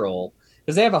Supernatural,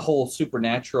 because they have a whole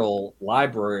Supernatural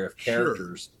library of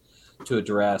characters to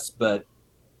address. But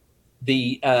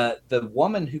the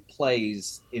woman who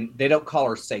plays, they don't call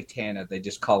her Satana, they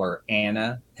just call her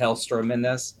Anna Hellstrom in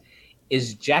this,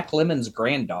 is Jack Lemmon's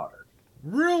granddaughter.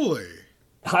 Really?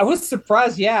 I was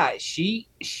surprised. Yeah,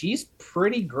 she's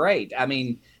pretty great. I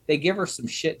mean, they give her some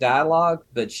shit dialogue,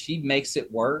 but she makes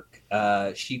it work.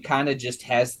 She kind of just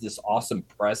has this awesome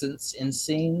presence in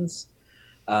scenes.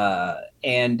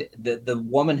 And the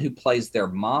woman who plays their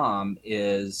mom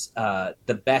is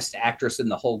the best actress in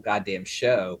the whole goddamn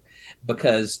show,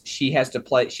 because she has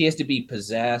to be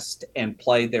possessed and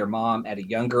play their mom at a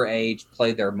younger age,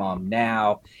 play their mom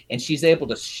now, and she's able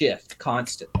to shift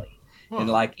constantly. Huh. And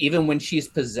like, even when she's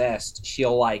possessed,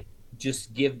 she'll like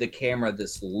just give the camera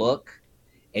this look,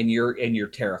 and you're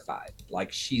terrified.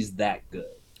 Like, she's that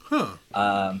good. Huh.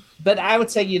 But I would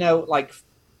say, like,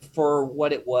 for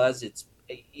what it was, it's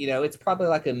probably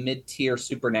like a mid-tier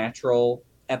Supernatural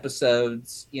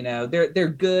episodes. They're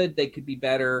good. They could be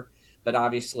better, but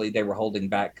obviously they were holding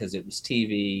back because it was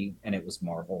TV and it was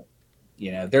Marvel.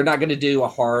 They're not going to do a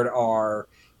hard R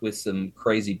with some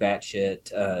crazy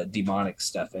batshit demonic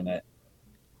stuff in it.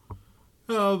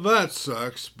 Oh, that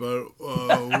sucks, but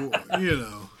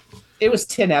It was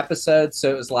 10 episodes, so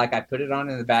it was like I put it on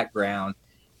in the background,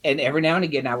 and every now and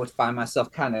again I would find myself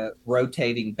kind of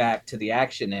rotating back to the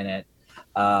action in it.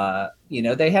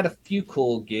 They had a few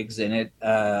cool gigs in it.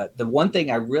 The one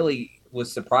thing I really was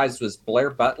surprised was Blair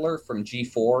Butler from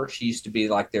G4. She used to be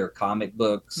like their comic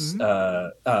books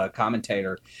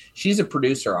commentator. She's a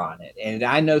producer on it, and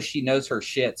I know she knows her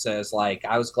shit. So it's like,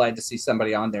 I was glad to see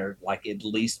somebody on there, like, at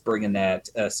least bringing that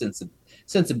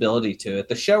sensibility to it.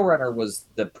 The showrunner was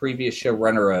the previous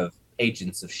showrunner of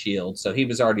Agents of S.H.I.E.L.D., so he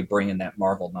was already bringing that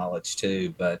Marvel knowledge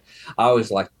too. But I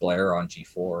always liked Blair on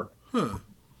G4.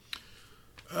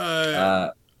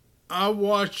 I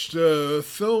watched a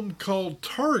film called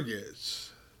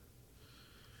Targets.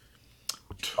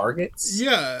 Targets?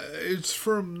 Yeah, it's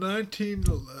from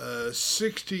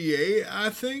 1968, I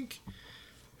think.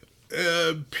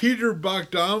 Peter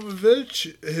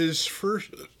Bogdanovich, his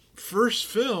first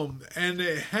film, and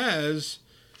it has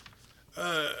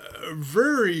a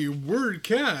very weird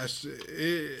cast.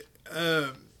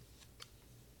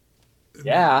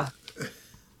 Yeah.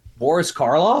 Boris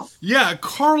Karloff? Yeah,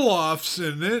 Karloff's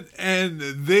in it, and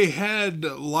they had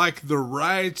like the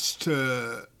rights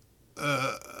to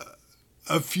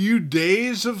a few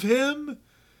days of him.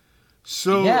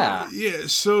 So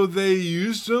so they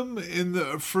used him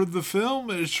for the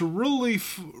film. It's really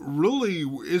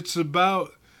it's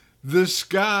about this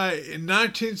guy in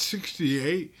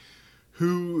 1968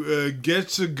 who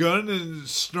gets a gun and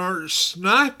starts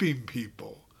sniping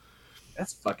people.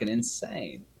 That's fucking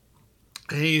insane.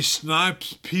 He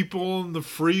snipes people on the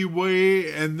freeway,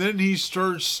 and then he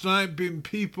starts sniping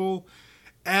people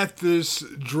at this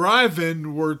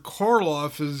drive-in where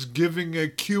Karloff is giving a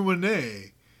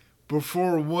Q&A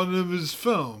before one of his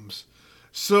films.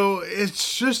 So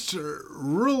it's just a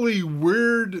really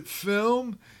weird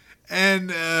film,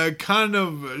 and kind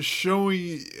of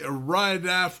showing right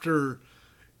after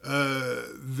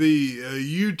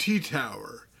the UT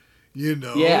Tower.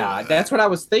 Yeah, that's what I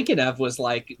was thinking of. Was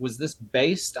this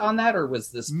based on that, or was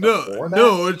this before that?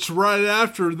 No, it's right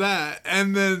after that.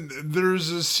 And then there's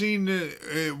a scene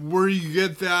where you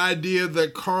get the idea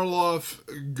that Karloff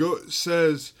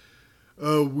says,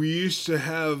 we used to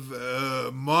have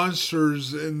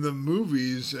monsters in the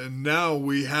movies, and now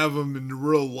we have them in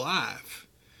real life.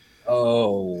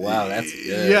 Oh, wow, that's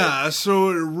good. Yeah, so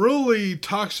it really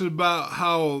talks about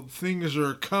how things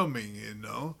are coming, you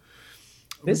know.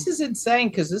 This is insane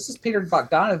because this is Peter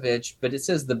Bogdanovich, but it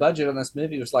says the budget on this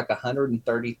movie was like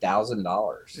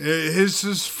 $130,000. It's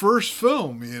his first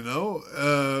film, you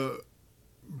know.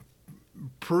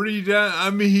 Pretty damn.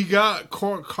 I mean, he got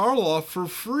Karloff for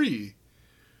free.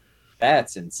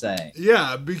 That's insane.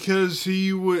 Yeah, because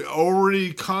he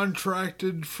already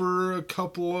contracted for a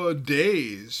couple of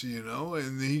days, you know,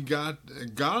 and he got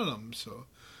him. So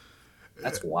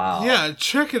that's wild. Yeah,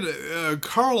 check it.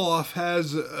 Karloff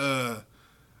has a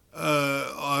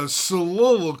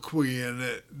soliloquy in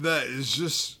it that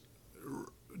is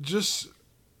just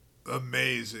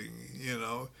amazing, you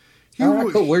know. All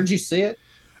right, cool. Where'd you see it?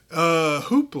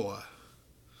 Hoopla.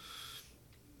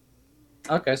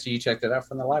 Okay, so you checked it out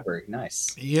from the library.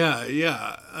 Nice. Yeah.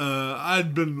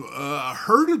 I'd been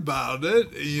heard about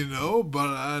it, you know,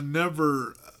 but I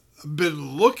never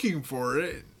been looking for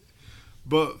it,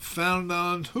 but found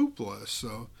on Hoopla.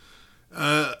 So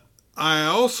I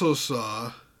also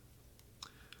saw,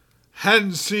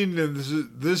 hadn't seen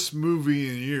this movie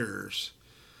in years,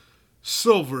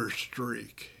 Silver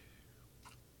Streak.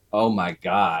 Oh my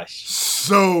gosh.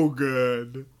 So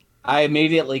good. I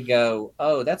immediately go,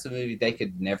 oh, that's a movie they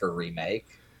could never remake.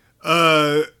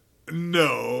 No.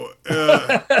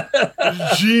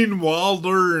 Gene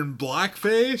Wilder in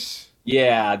blackface?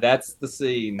 Yeah, that's the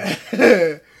scene.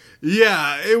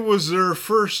 Yeah, it was their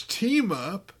first team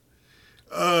up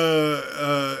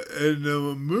in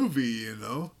a movie, you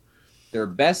know. Their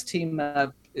best team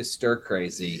up is Stir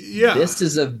Crazy. Yeah. This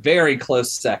is a very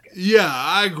close second. Yeah,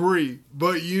 I agree.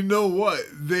 But you know what?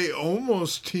 They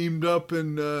almost teamed up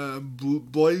in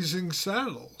Blazing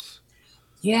Saddles.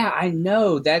 Yeah, I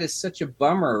know. That is such a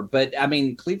bummer. But, I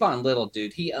mean, Cleavon Little,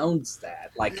 dude, he owns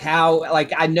that.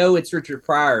 I know it's Richard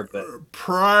Pryor, but...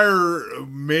 Pryor,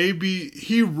 maybe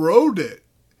he wrote it.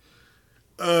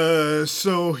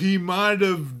 So he might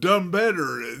have done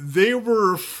better. They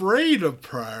were afraid of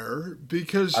Pryor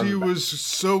because he was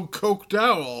so coked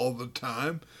out all the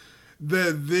time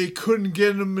that they couldn't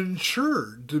get him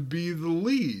insured to be the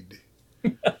lead.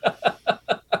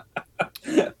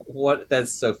 What?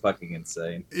 That's so fucking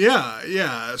insane.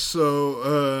 Yeah.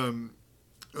 So,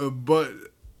 but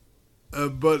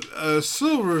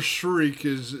Silver Shriek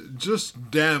is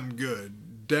just damn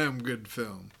good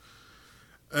film.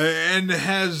 And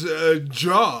has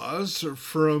Jaws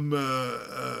from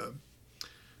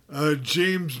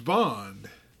James Bond.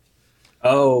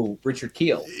 Oh, Richard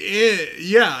Kiel.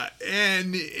 Yeah,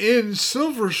 and in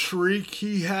Silver Shriek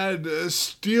he had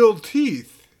steel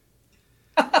teeth.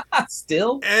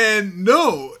 Still? And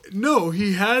no,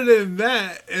 he had it in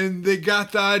that, and they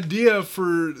got the idea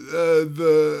for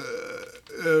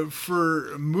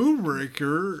for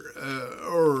Moonraker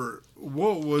or.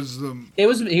 What was the? He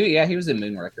was in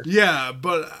Moonraker. Yeah,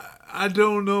 but I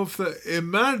don't know if it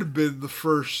might have been the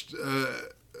first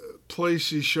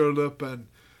place he showed up in.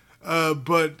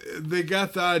 But they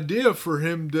got the idea for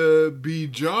him to be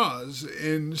Jaws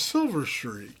in Silver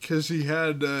Streak because he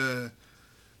had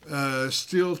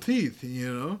steel teeth,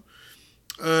 you know.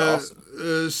 Awesome.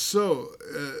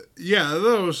 Yeah,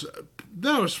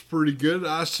 that was pretty good.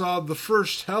 I saw the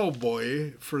first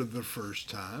Hellboy for the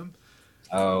first time.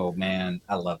 Oh man,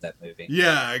 I love that movie.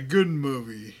 Yeah, good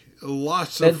movie.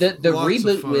 Lots of the lots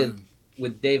reboot of fun.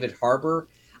 with David Harbour.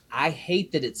 I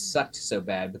hate that it sucked so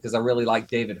bad because I really like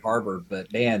David Harbour,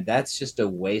 but man, that's just a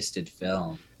wasted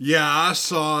film. Yeah, I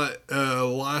saw it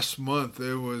last month.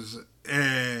 It was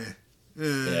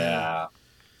yeah.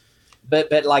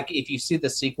 But like if you see the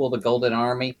sequel, The Golden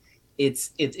Army,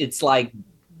 it's like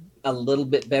a little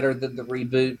bit better than the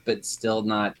reboot, but still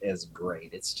not as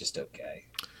great. It's just okay.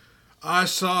 I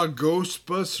saw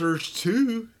Ghostbusters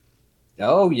 2.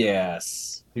 Oh,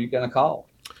 yes. Who you going to call?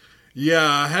 Yeah,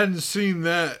 I hadn't seen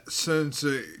that since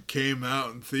it came out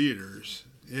in theaters.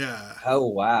 Yeah. Oh,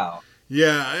 wow.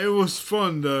 Yeah, it was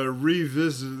fun to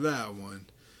revisit that one.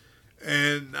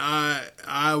 And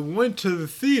I went to the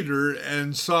theater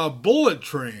and saw Bullet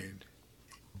Train.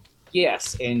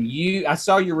 Yes, and I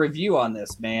saw your review on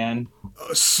this, man.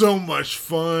 So much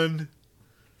fun.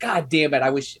 God damn it,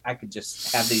 I wish I could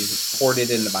just have these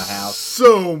ported into my house.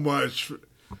 So much.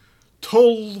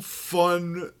 Total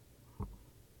fun.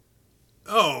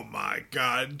 Oh my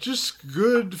God. Just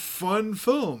good, fun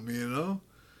film, you know?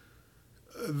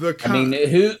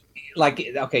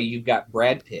 Okay, you've got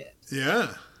Brad Pitt.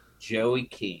 Yeah. Joey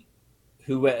King.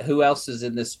 Who else is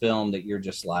in this film that you're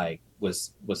just like,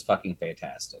 was fucking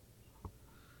fantastic?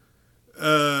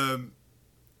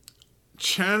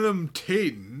 Channing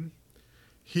Tatum,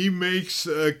 he makes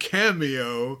a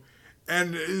cameo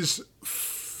and is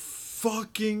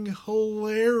fucking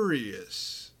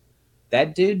hilarious.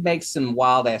 That dude makes some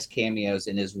wild ass cameos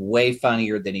and is way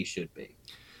funnier than he should be.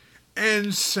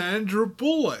 And Sandra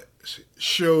Bullock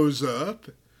shows up.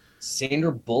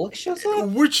 Sandra Bullock shows up?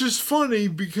 Which is funny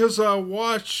because I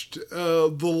watched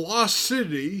The Lost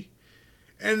City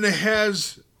and it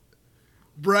has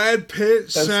Brad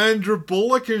Pitt, Sandra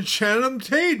Bullock, and Channing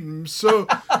Tatum. So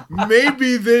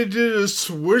maybe they did a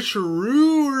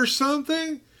switcheroo or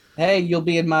something. Hey, you'll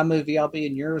be in my movie, I'll be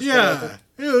in yours. Yeah,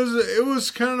 it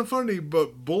was kind of funny,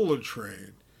 but Bullet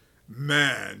Train,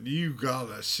 man, you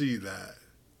gotta see that.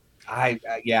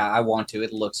 I want to.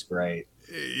 It looks great.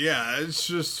 Yeah, it's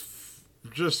just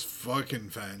fucking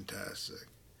fantastic.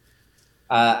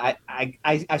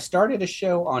 I started a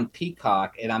show on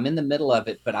Peacock and I'm in the middle of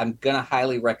it, but I'm gonna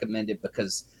highly recommend it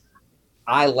because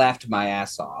I laughed my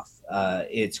ass off.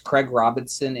 It's Craig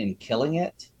Robinson in Killing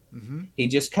It. Mm-hmm. He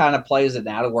just kind of plays an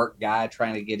out of work guy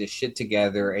trying to get his shit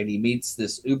together, and he meets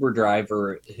this Uber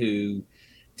driver who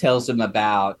tells him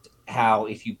about how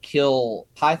if you kill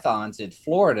pythons in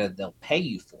Florida, they'll pay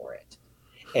you for it.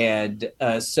 And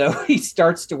so he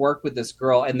starts to work with this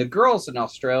girl, and the girl's an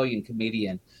Australian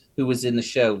comedian who was in the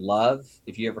show Love.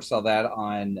 If you ever saw that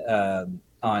on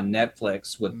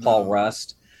Netflix with Paul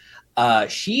Rust,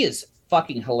 she is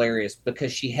fucking hilarious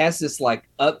because she has this like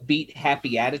upbeat,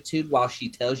 happy attitude while she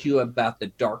tells you about the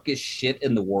darkest shit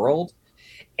in the world,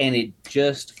 and it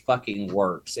just fucking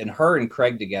works. And her and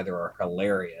Craig together are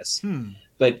hilarious.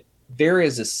 But there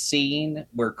is a scene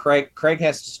where Craig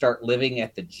has to start living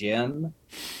at the gym.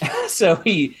 So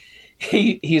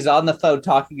he's on the phone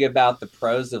talking about the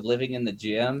pros of living in the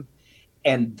gym.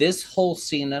 And this whole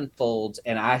scene unfolds,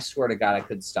 and I swear to God, I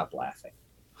couldn't stop laughing.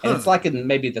 And it's like in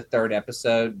maybe the third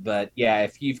episode, but yeah,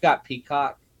 if you've got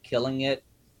Peacock, Killing It,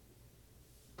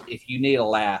 if you need a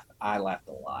laugh, I laughed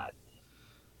a lot.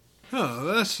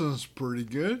 That sounds pretty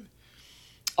good.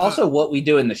 Also, What We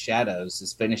Do in the Shadows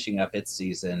is finishing up its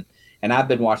season, and I've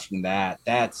been watching that.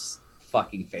 That's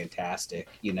fucking fantastic.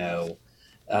 You know,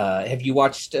 have you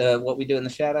watched What We Do in the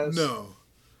Shadows? No.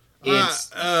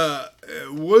 It's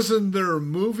wasn't there a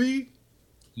movie?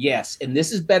 Yes, and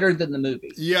this is better than the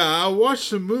movie. Yeah, I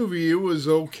watched the movie. It was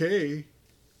okay.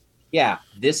 Yeah,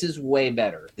 this is way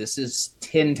better. This is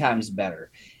 10 times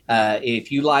better. If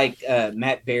you like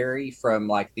Matt Berry from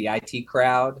like the IT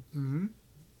Crowd,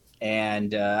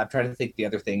 and I'm trying to think the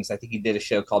other things. I think he did a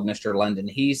show called Mr. London.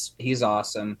 He's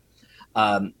awesome.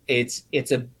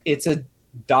 It's a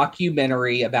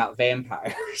documentary about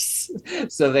vampires.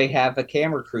 So they have a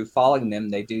camera crew following them.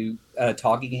 They do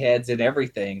talking heads and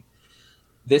everything.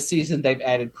 This season, they've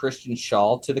added Kristen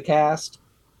Shaw to the cast.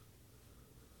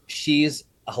 She's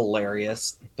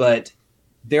hilarious, but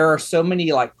there are so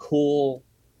many like cool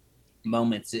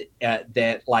moments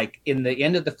that like in the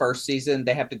end of the first season,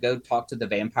 they have to go talk to the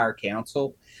Vampire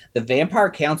Council. The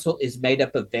Vampire Council is made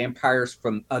up of vampires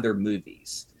from other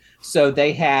movies. So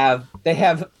they have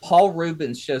Paul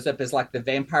Rubens shows up as like the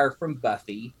vampire from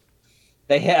Buffy.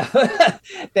 They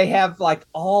have like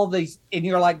all these, and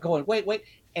you're like going, wait.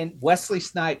 And Wesley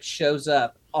Snipes shows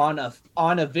up on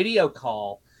a video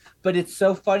call, but it's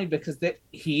so funny because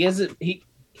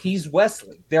he's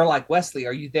Wesley. They're like, Wesley,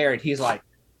 are you there? And he's like,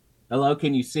 hello,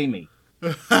 can you see me?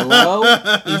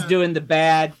 Hello? He's doing the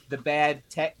bad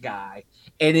tech guy.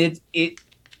 And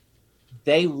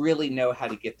they really know how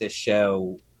to get this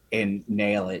show and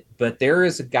nail it. But there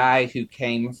is a guy who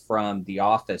came from The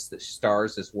Office that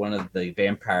stars as one of the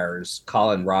vampires,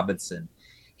 Colin Robinson.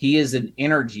 He is an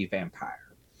energy vampire.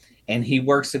 And he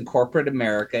works in corporate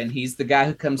America, and he's the guy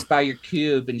who comes by your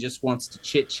cube and just wants to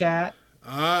chit-chat.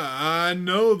 I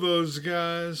know those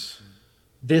guys.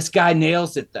 This guy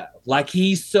nails it, though. Like,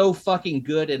 he's so fucking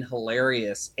good and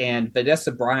hilarious. And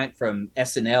Vanessa Bryant from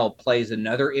SNL plays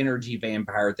another energy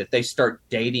vampire that they start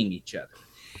dating each other.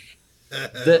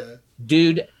 The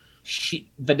dude,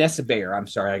 Vanessa Bayer, I'm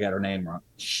sorry, I got her name wrong.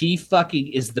 She fucking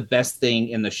is the best thing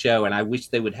in the show, and I wish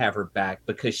they would have her back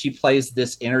because she plays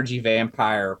this energy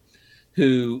vampire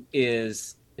who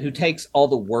takes all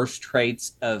the worst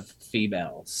traits of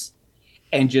females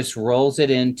and just rolls it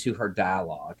into her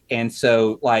dialogue. And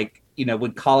so, like, you know,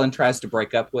 when Colin tries to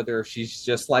break up with her, she's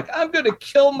just like, I'm going to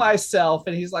kill myself.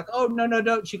 And he's like, oh, no,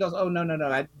 don't. She goes, oh, no,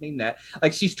 I didn't mean that.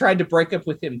 Like, she's tried to break up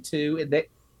with him, too. And they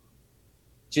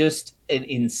just an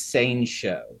insane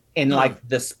show. And, like,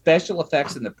 the special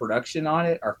effects and the production on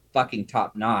it are fucking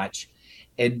top notch.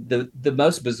 And the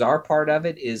most bizarre part of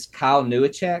it is Kyle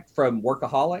Newacheck from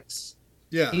Workaholics.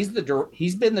 Yeah.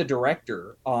 He's been the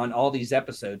director on all these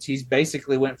episodes. He's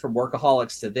basically went from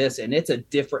Workaholics to this, and it's a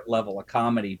different level of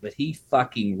comedy, but he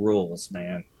fucking rules,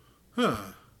 man. Huh.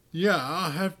 Yeah,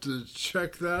 I'll have to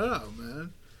check that out,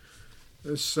 man.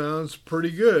 This sounds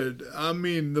pretty good. I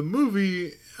mean, the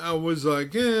movie, I was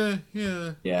like, yeah.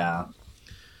 Yeah.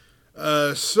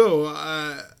 So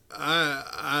I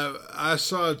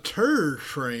saw Terror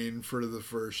Train for the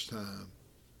first time,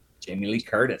 Jamie Lee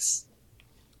Curtis.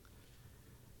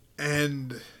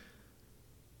 and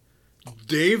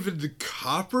David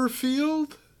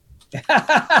Copperfield.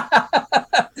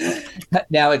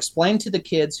 Now explain to the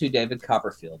kids who David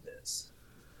Copperfield is.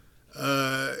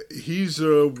 He's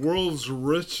a world's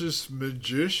richest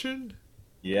magician.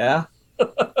 Yeah.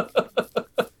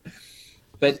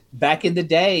 But back in the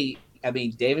day, I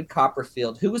mean, David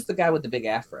Copperfield, who was the guy with the big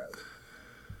afro?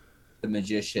 The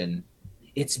magician.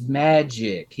 It's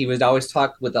magic. He would always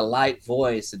talk with a light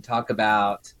voice and talk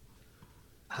about.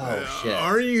 Oh, shit.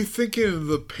 Aren't you thinking of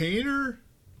the painter?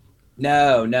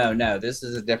 No. This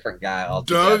is a different guy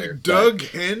altogether. Doug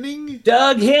Henning?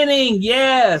 Doug Henning,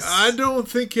 yes. I don't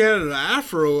think he had an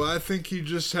afro. I think he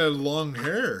just had long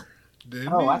hair. Didn't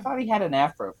he? I thought he had an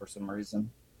afro for some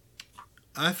reason.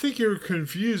 I think you're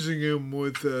confusing him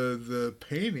with the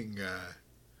painting guy.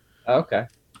 Okay.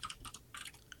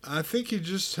 I think he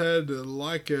just had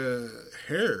like a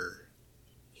hair.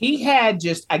 He had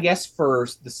just, I guess, for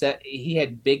the set, he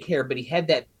had big hair, but he had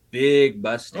that big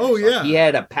mustache. Oh, yeah. Like he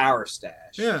had a power stash.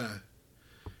 Yeah.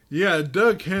 Yeah,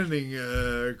 Doug Henning,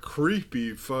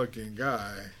 creepy fucking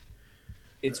guy.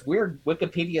 It's weird.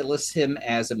 Wikipedia lists him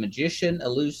as a magician,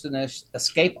 illusionist,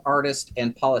 escape artist,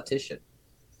 and politician.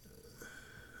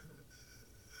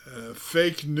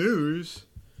 Fake news.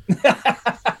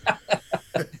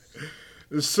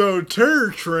 So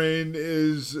Terror Train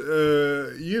is,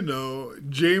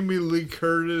 Jamie Lee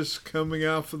Curtis coming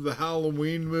out of the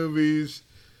Halloween movies.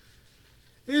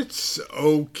 It's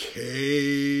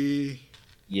okay.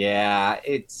 Yeah,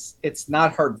 it's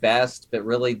not her best, but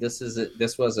really this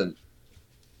wasn't.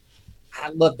 I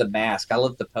love the mask. I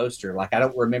love the poster. Like I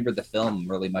don't remember the film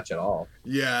really much at all.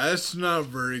 Yeah, it's not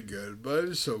very good, but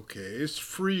it's okay. It's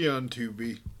free on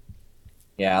Tubi.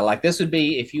 Yeah, like this would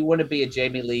be if you want to be a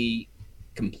Jamie Lee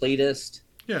completist.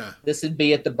 Yeah. This would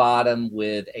be at the bottom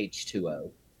with H2O.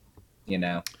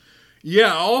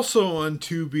 Yeah, also on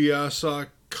Tubi, I saw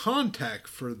Contact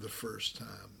for the first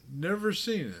time. Never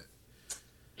seen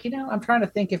it. I'm trying to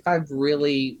think if I've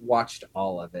really watched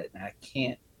all of it, and I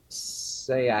can't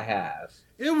say I have.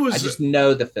 I just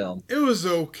know the film. It was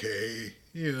okay,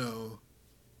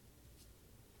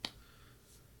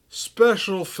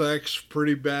 Special effects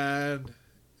pretty bad.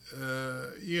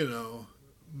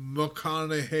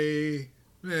 McConaughey,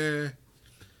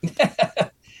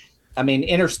 I mean,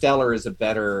 Interstellar is a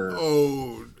better.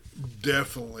 Oh,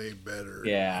 definitely better.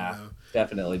 Yeah,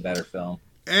 definitely better film.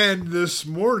 And this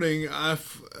morning,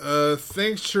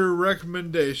 thanks to your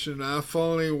recommendation, I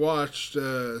finally watched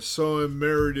So I'm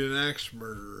Married an Axe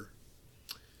Murderer.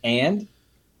 And?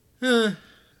 Eh.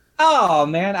 Oh,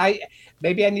 man,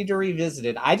 maybe I need to revisit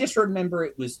it. I just remember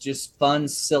it was just fun,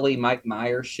 silly Mike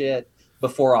Myers shit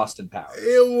before Austin Powers.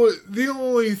 It was the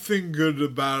only thing good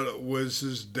about it was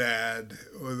his dad,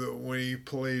 when he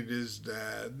played his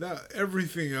dad.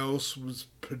 Everything else was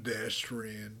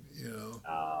pedestrian,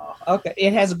 Oh, okay.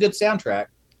 It has a good soundtrack.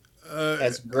 It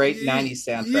has a great 90s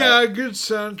soundtrack. Yeah, a good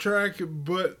soundtrack,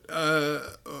 but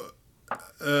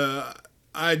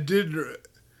I did.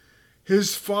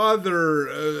 His father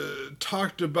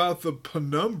talked about the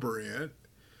Penumbrian,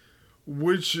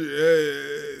 which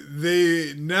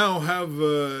they now have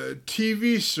a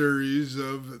TV series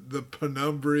of the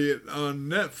Penumbrian on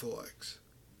Netflix.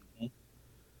 Mm-hmm.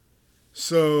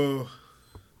 So,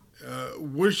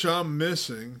 which I'm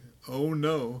missing. Oh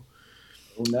no.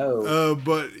 Oh no.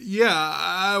 But yeah,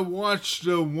 I watched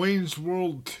Wayne's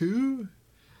World 2.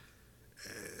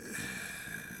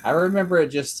 I remember it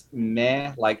just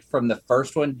meh, like from the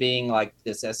first one being like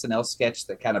this SNL sketch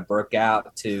that kind of broke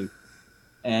out to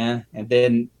and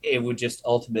then it would just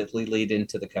ultimately lead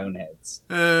into the Coneheads.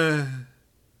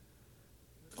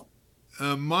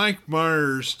 Mike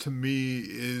Myers to me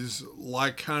is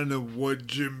like kind of what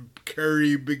Jim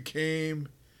Carrey became.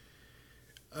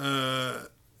 Oh,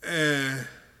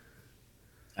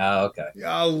 okay.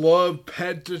 I love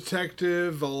Pet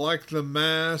Detective. I like The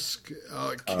Mask,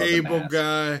 Cable Mask.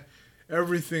 Guy,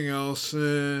 everything else.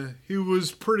 He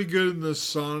was pretty good in the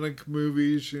Sonic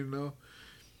movies,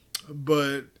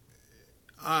 But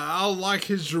I like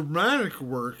his dramatic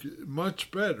work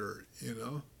much better,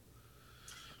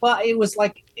 Well, it was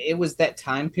that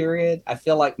time period. I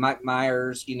feel like Mike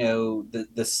Myers,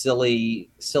 the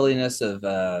silliness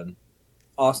of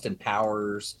Austin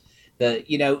Powers,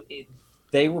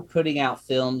 they were putting out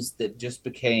films that just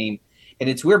became, and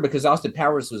it's weird because Austin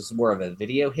Powers was more of a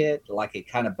video hit, like it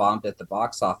kind of bombed at the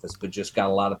box office, but just got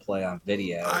a lot of play on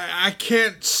video. I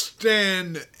can't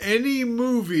stand any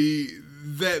movie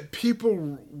that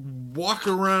people walk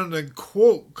around and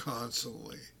quote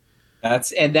constantly.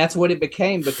 That's what it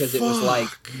became because it was like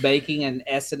Fuck. making an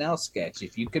SNL sketch.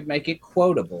 If you could make it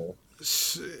quotable,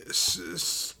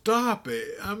 Stop it.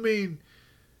 I mean,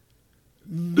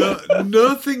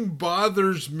 nothing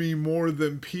bothers me more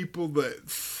than people that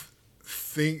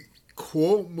think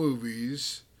quote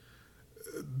movies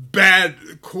bad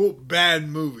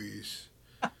movies.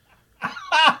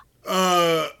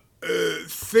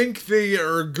 Think they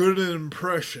are good at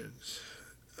impressions.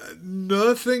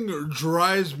 Nothing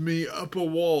drives me up a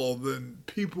wall than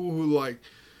people who like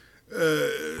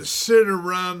sit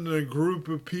around in a group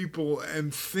of people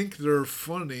and think they're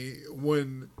funny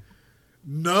when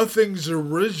nothing's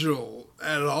original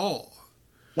at all.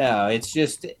 no, it's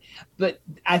just. But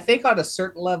I think on a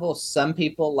certain level, some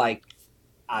people like.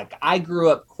 I grew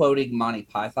up quoting Monty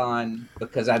Python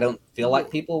because I don't feel like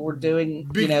people were doing,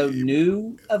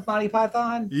 knew of Monty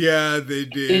Python. Yeah, they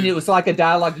did. And it was like a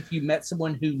dialogue. If you met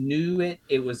someone who knew it,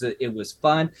 it was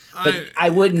fun. But I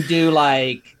wouldn't do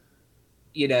like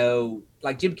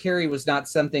like Jim Carrey was not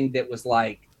something that was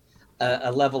like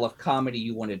a level of comedy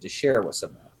you wanted to share with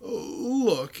someone.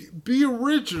 Look, be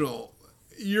original.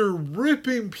 You're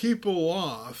ripping people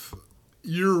off.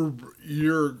 You're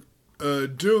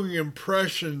doing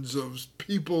impressions of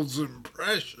people's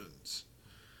impressions.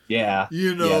 Yeah.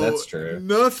 Yeah, that's true.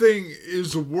 Nothing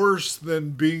is worse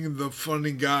than being the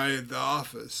funny guy at the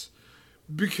office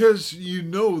because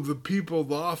the people at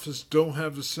the office don't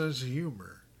have a sense of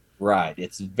humor. Right.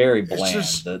 It's very bland.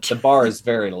 The bar is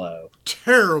very low.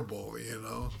 Terrible,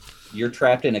 You're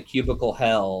trapped in a cubicle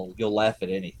hell. You'll laugh at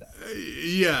anything.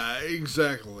 Yeah,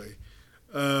 exactly.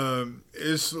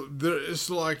 It's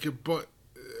like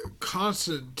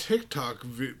constant TikTok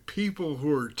people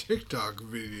who are TikTok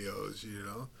videos,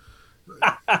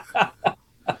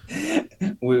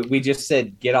 We just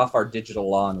said get off our digital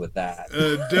lawn with that.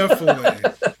 Definitely.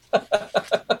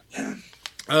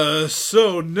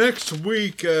 So next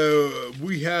week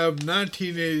we have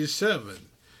 1987.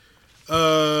 What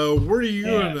are you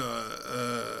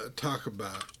gonna talk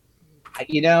about?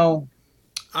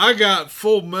 I got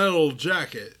Full Metal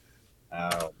Jacket.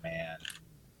 Oh man,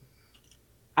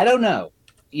 I don't know.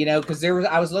 Because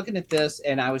I was looking at this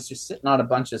and I was just sitting on a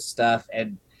bunch of stuff,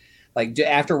 and like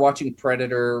after watching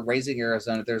Predator, Raising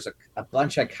Arizona, there's a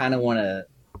bunch I kind of want to.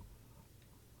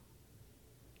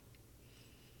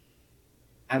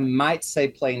 I might say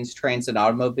Planes, Trains, and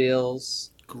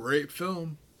Automobiles. Great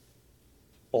film.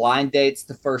 Blind Date's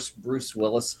the first Bruce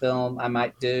Willis film I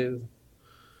might do.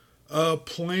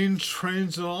 Planes,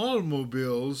 Trains, and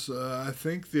Automobiles. I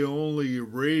think the only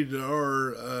rated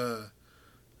R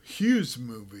Hughes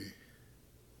movie.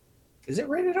 Is it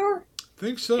rated R? I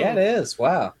think so. Yeah, it is.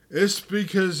 Wow. It's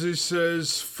because he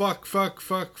says fuck, fuck,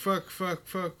 fuck, fuck, fuck,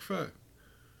 fuck, fuck.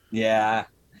 Yeah.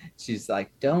 She's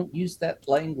like, don't use that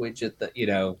language at the,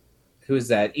 who is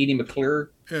that? Edie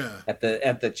McClure? Yeah. At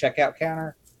the checkout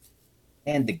counter.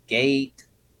 And the gate.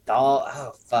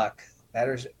 Oh fuck.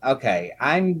 Okay.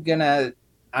 I'm gonna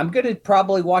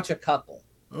probably watch a couple.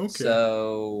 Okay.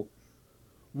 So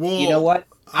well, you know what?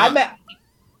 I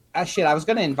was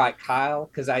gonna invite Kyle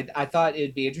because I thought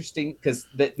it'd be interesting because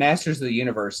the Masters of the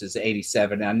Universe is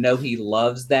 87. And I know he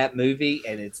loves that movie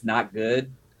and it's not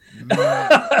good.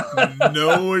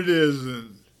 No, it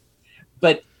isn't.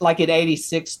 But like in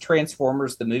 86,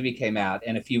 Transformers, the movie came out.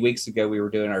 And a few weeks ago, we were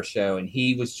doing our show and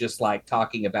he was just like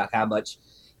talking about how much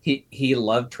he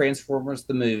loved Transformers,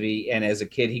 the movie. And as a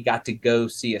kid, he got to go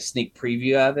see a sneak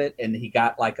preview of it. And he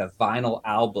got like a vinyl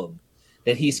album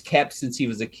that he's kept since he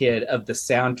was a kid of the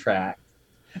soundtrack.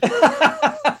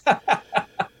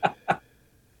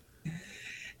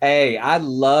 Hey, I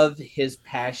love his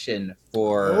passion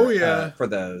for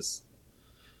those.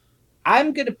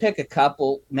 I'm going to pick a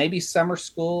couple, maybe Summer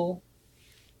School.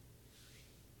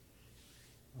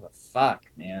 What the fuck,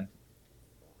 man?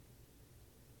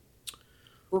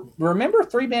 Remember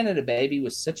Three Men and a Baby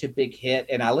was such a big hit,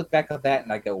 and I look back on that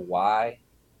and I go, why?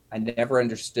 I never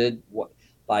understood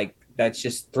that's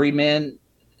just three men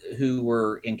who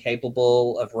were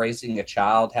incapable of raising a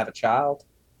child have a child.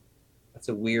 That's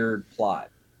a weird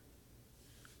plot.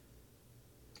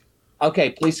 Okay,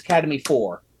 Police Academy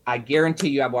 4. I guarantee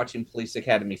you I'm watching Police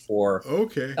Academy 4.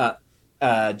 Okay.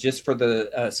 Just for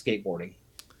the skateboarding.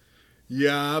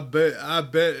 Yeah, I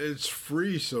bet it's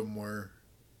free somewhere.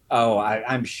 Oh,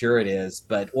 I'm sure it is.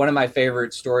 But one of my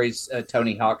favorite stories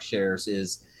Tony Hawk shares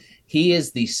is he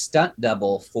is the stunt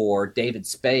double for David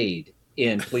Spade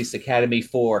in Police Academy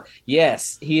 4.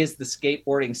 Yes, he is the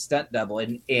skateboarding stunt double.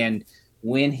 And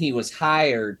when he was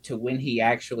hired to when he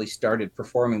actually started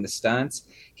performing the stunts,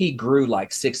 he grew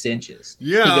like 6 inches.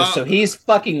 Yeah. He goes, so he's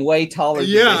fucking way taller than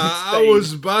Yeah, David Spade. I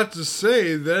was about to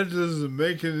say that doesn't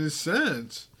make any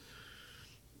sense.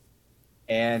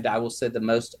 And I will say the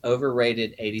most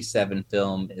overrated 87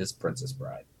 film is Princess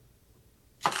Bride.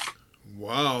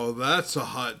 Wow, that's a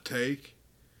hot take.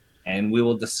 And we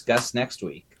will discuss next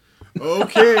week.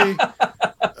 Okay.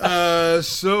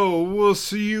 So we'll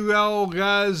see you all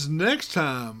guys next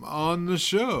time on the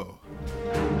show.